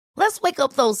Palmer. Let's wake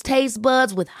up those taste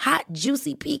buds with hot,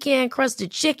 juicy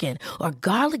pecan-crusted chicken or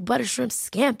garlic butter shrimp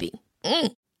scampi.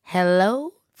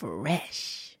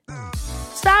 HelloFresh.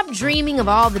 Stop dreaming of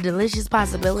all the delicious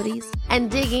possibilities and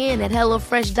dig in at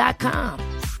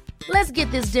HelloFresh.com. Let's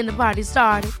get this dinner party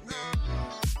started.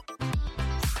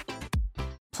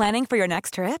 Planning for your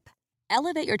next trip?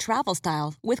 Elevate your travel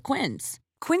style with Quince.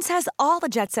 Quince has all the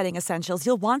jet-setting essentials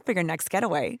you'll want for your next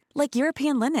getaway, like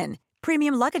European linen,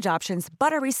 premium luggage options,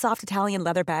 buttery soft Italian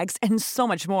leather bags, and so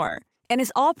much more. And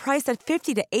is all priced at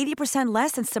 50 to 80%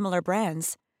 less than similar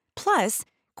brands. Plus,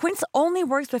 Quince only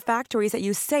works with factories that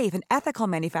use safe and ethical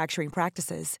manufacturing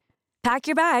practices. Pack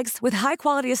your bags with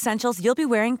high-quality essentials you'll be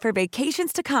wearing for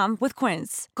vacations to come with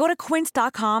Quince. Go to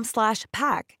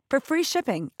quince.com/pack for free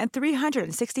shipping and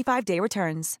 365-day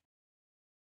returns.